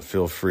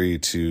 feel free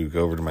to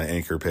go over to my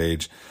Anchor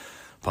page,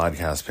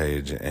 podcast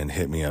page, and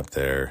hit me up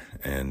there.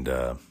 And,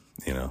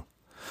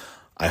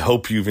 I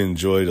hope you've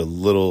enjoyed a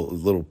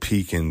little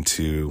peek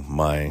into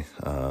my,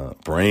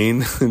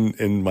 brain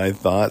and my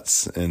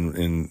thoughts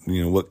and,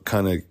 what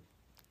kind of,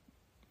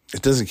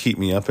 it doesn't keep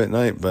me up at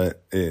night,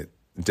 but it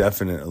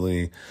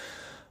definitely,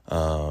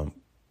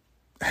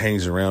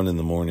 hangs around in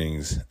the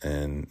mornings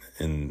and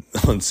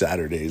on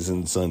Saturdays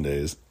and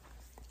Sundays,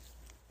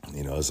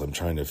 as I'm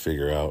trying to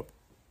figure out,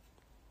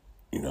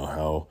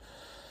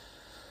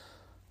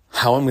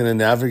 how I'm going to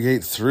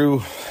navigate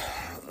through,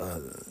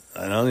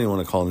 I don't even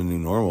want to call it a new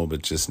normal,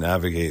 but just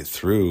navigate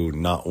through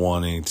not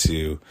wanting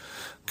to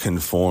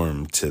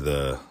conform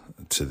to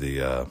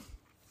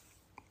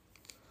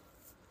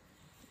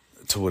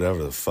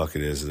whatever the fuck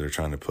it is that they're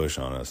trying to push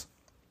on us.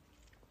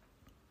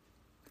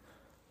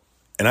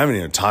 And I haven't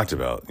even talked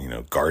about,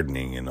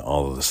 gardening and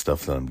all of the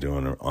stuff that I'm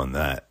doing on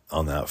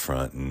that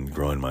front and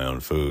growing my own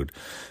food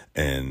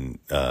and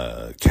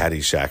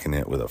caddyshagging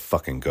it with a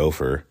fucking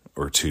gopher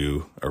or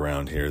two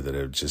around here that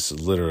have just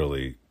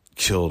literally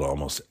killed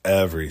almost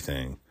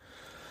everything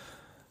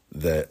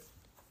that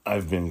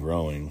I've been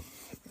growing.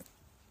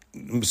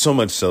 So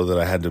much so that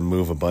I had to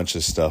move a bunch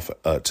of stuff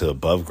to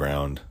above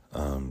ground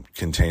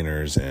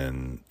containers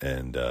and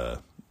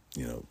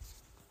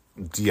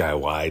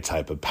DIY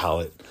type of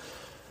pallet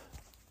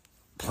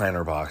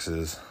planter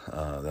boxes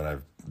that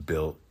I've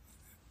built,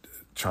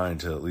 trying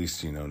to at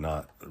least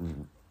not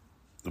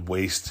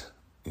waste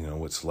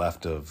what's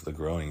left of the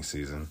growing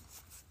season.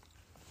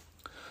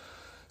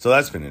 So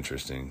that's been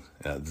interesting.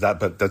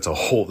 But that's a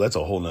whole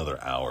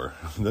nother hour.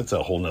 That's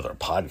a whole nother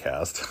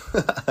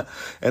podcast.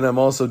 And I'm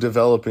also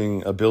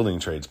developing a building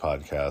trades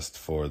podcast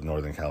for the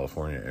Northern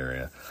California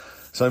area.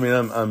 So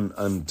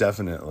I'm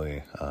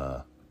definitely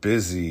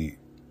busy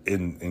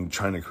in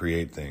trying to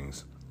create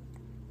things.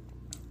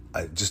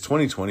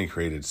 2020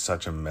 created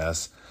such a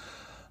mess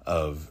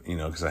of,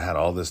 because I had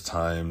all this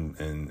time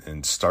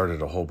and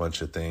started a whole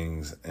bunch of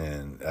things,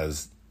 and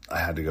as I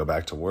had to go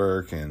back to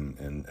work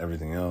and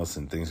everything else,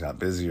 and things got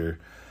busier,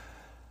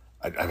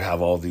 I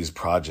have all these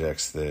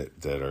projects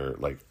that are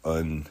like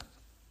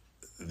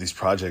these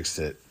projects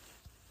that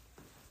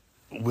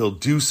will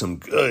do some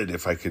good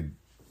if I could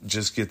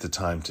just get the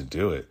time to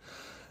do it.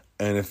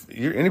 And if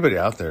anybody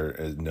out there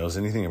knows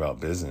anything about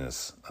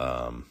business,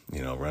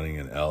 running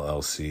an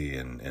LLC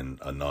and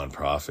a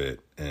nonprofit,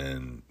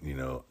 and,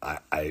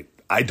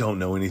 I don't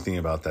know anything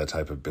about that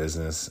type of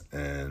business.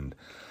 And,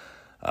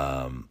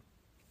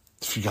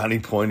 if you got any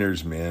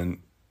pointers, man,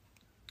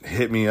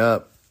 hit me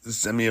up,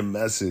 send me a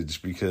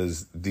message,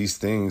 because these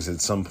things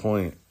at some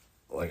point,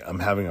 like, I'm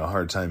having a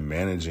hard time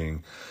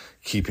managing,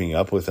 keeping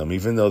up with them,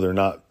 even though they're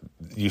not,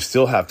 you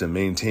still have to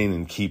maintain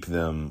and keep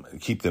them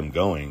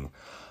going,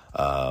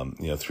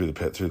 through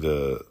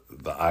the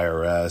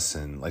IRS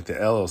and like the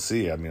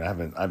LLC. I mean, I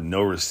have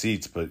no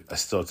receipts, but I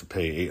still have to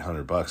pay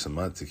 $800 a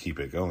month to keep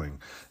it going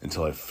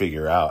until I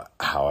figure out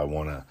how I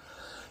want to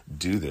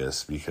do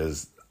this,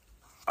 because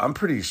I'm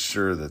pretty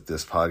sure that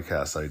this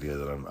podcast idea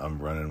that I'm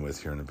running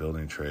with here in the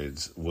building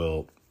trades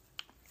will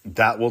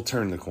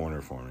turn the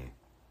corner for me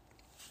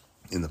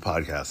in the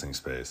podcasting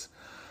space.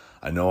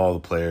 I know all the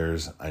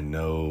players. I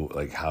know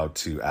like how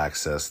to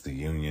access the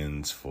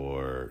unions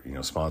for,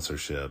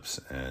 sponsorships,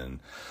 and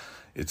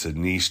it's a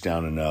niche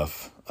down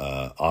enough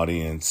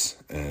audience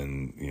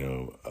and,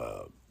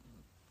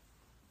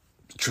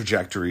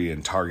 trajectory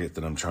and target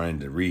that I'm trying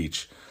to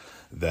reach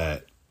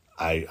that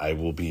I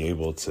will be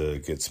able to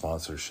get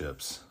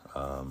sponsorships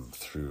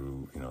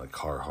through, like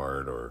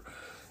Carhartt, or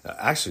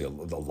actually a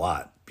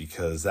lot,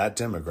 because that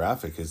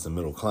demographic is the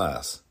middle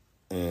class.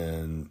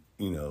 And,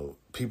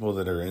 people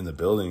that are in the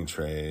building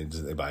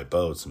trades, they buy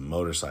boats and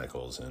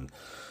motorcycles and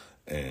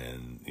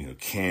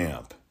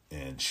camp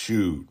and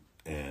shoot.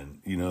 And,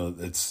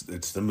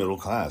 it's the middle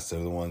class. They're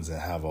the ones that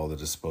have all the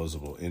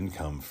disposable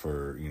income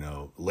for,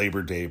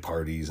 Labor Day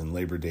parties and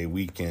Labor Day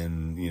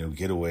weekend,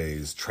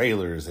 getaways,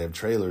 trailers. They have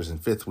trailers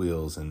and fifth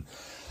wheels. And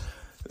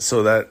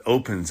so that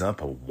opens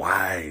up a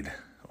wide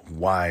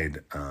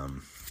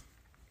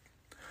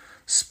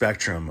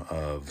spectrum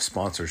of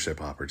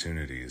sponsorship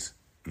opportunities.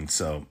 And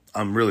so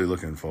I'm really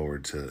looking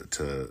forward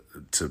to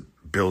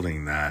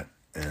building that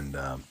and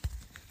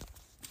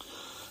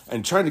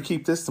trying to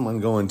keep this one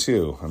going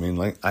too. I mean,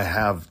 like, I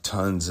have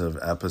tons of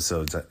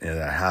episodes that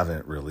I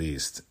haven't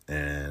released,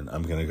 and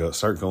I'm going to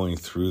start going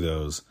through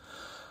those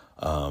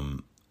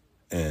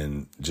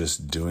and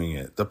just doing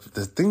it. The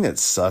thing that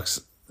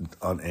sucks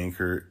on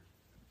Anchor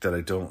that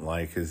I don't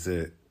like is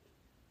that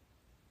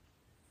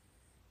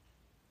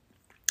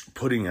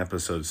putting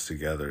episodes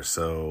together.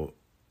 So,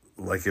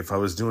 like, if I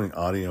was doing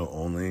audio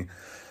only,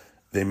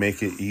 they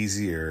make it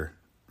easier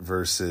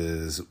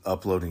versus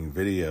uploading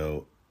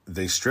video.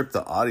 They strip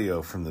the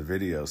audio from the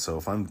video. So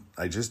if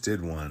I just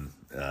did one,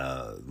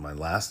 my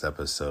last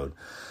episode,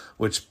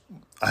 which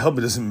I hope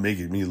it doesn't make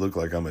me look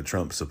like I'm a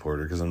Trump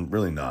supporter, because I'm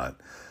really not.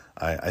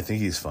 I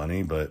think he's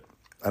funny, but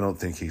I don't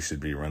think he should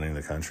be running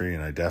the country.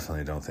 And I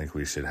definitely don't think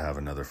we should have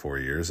another 4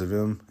 years of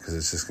him, because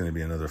it's just going to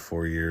be another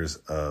 4 years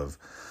of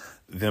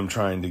them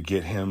trying to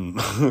get him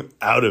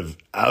out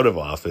of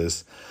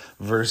office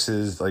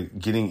versus like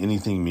getting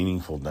anything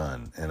meaningful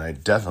done. And I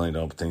definitely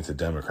don't think the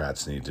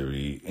Democrats need to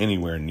be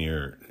anywhere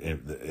near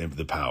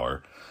the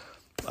power.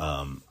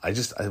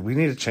 We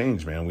need a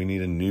change, man. We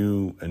need a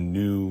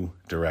new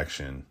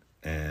direction,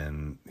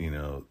 and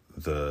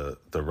the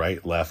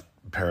right left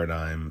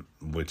paradigm,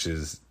 which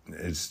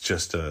it's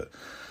just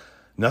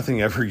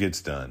nothing ever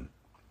gets done.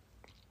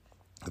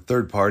 A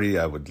third party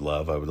I would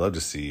love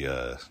to see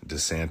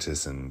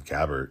DeSantis and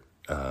Gabbard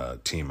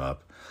team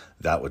up.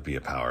 That would be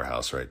a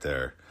powerhouse right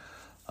there.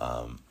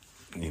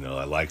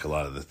 I like a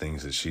lot of the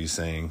things that she's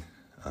saying,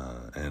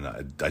 and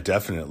I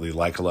definitely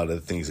like a lot of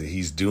the things that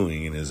he's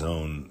doing in his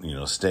own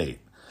state.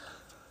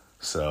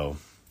 So,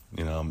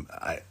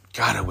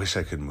 I wish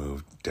I could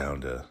move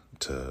down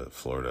to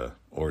Florida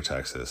or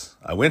Texas.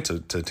 I went to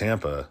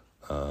Tampa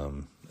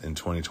in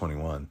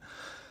 2021.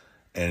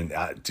 And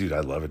dude, I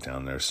love it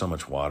down there. So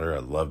much water. I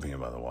love being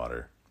by the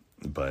water,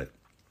 but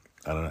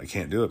I don't know. I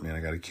can't do it, man.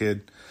 I got a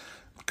kid,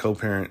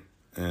 co-parent,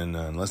 and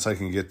unless I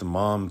can get the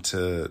mom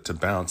to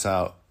bounce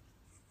out,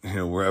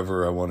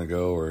 wherever I want to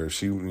go, or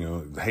she,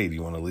 hey, do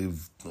you want to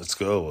leave? Let's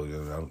go.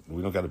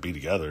 We don't got to be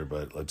together,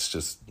 but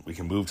we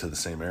can move to the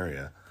same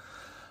area.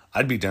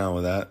 I'd be down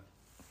with that.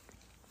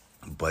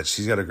 But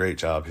she's got a great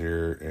job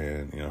here,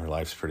 and her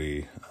life's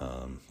pretty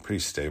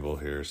stable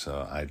here,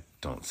 so I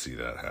don't see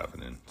that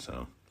happening.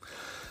 So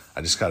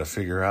I just got to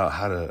figure out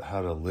how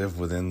to live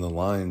within the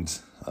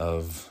lines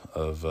of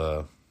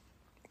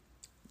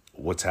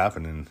what's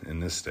happening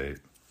in this state.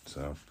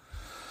 So,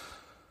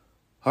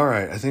 all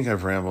right, I think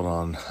I've rambled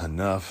on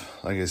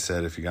enough. Like I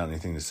said, if you got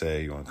anything to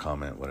say, you want to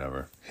comment,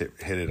 whatever, hit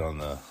it on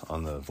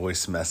the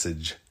voice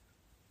message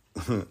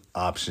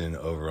option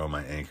over on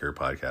my Anchor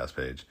podcast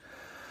page.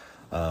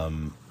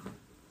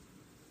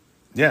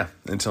 Yeah,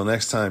 until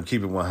next time,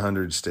 keep it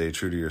 100, stay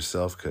true to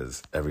yourself,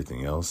 because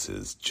everything else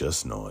is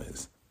just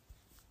noise.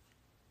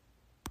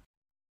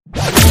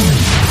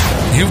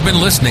 You've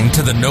been listening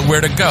to the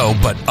Nowhere to Go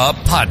But Up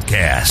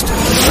podcast.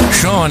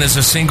 Sean is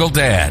a single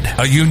dad,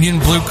 a union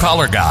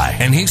blue-collar guy,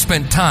 and he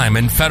spent time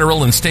in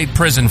federal and state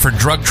prison for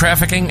drug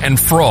trafficking and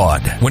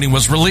fraud. When he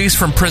was released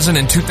from prison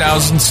in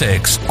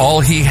 2006,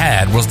 all he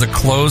had was the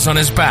clothes on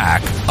his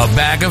back, a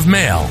bag of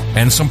mail,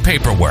 and some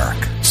paperwork.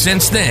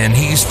 Since then,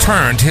 he's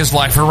turned his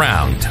life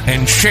around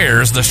and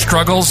shares the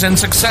struggles and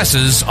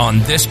successes on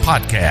this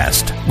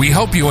podcast. We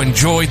hope you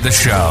enjoyed the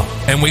show,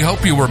 and we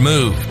hope you were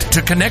moved.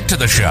 To connect to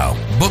the show,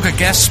 book a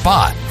guest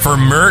spot. For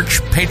merch,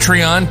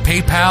 Patreon,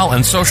 PayPal,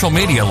 and social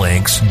media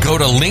links, go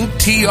to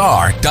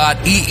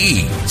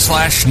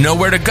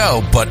linktr.ee/nowhere to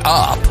go but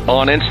up.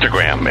 On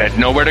Instagram at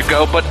nowhere to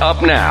go but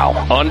up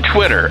now. On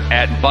Twitter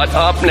at but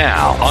up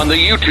now. On the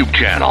YouTube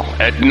channel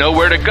at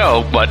nowhere to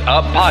go but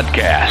up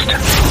podcast.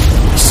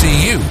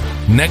 See you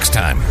next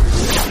time.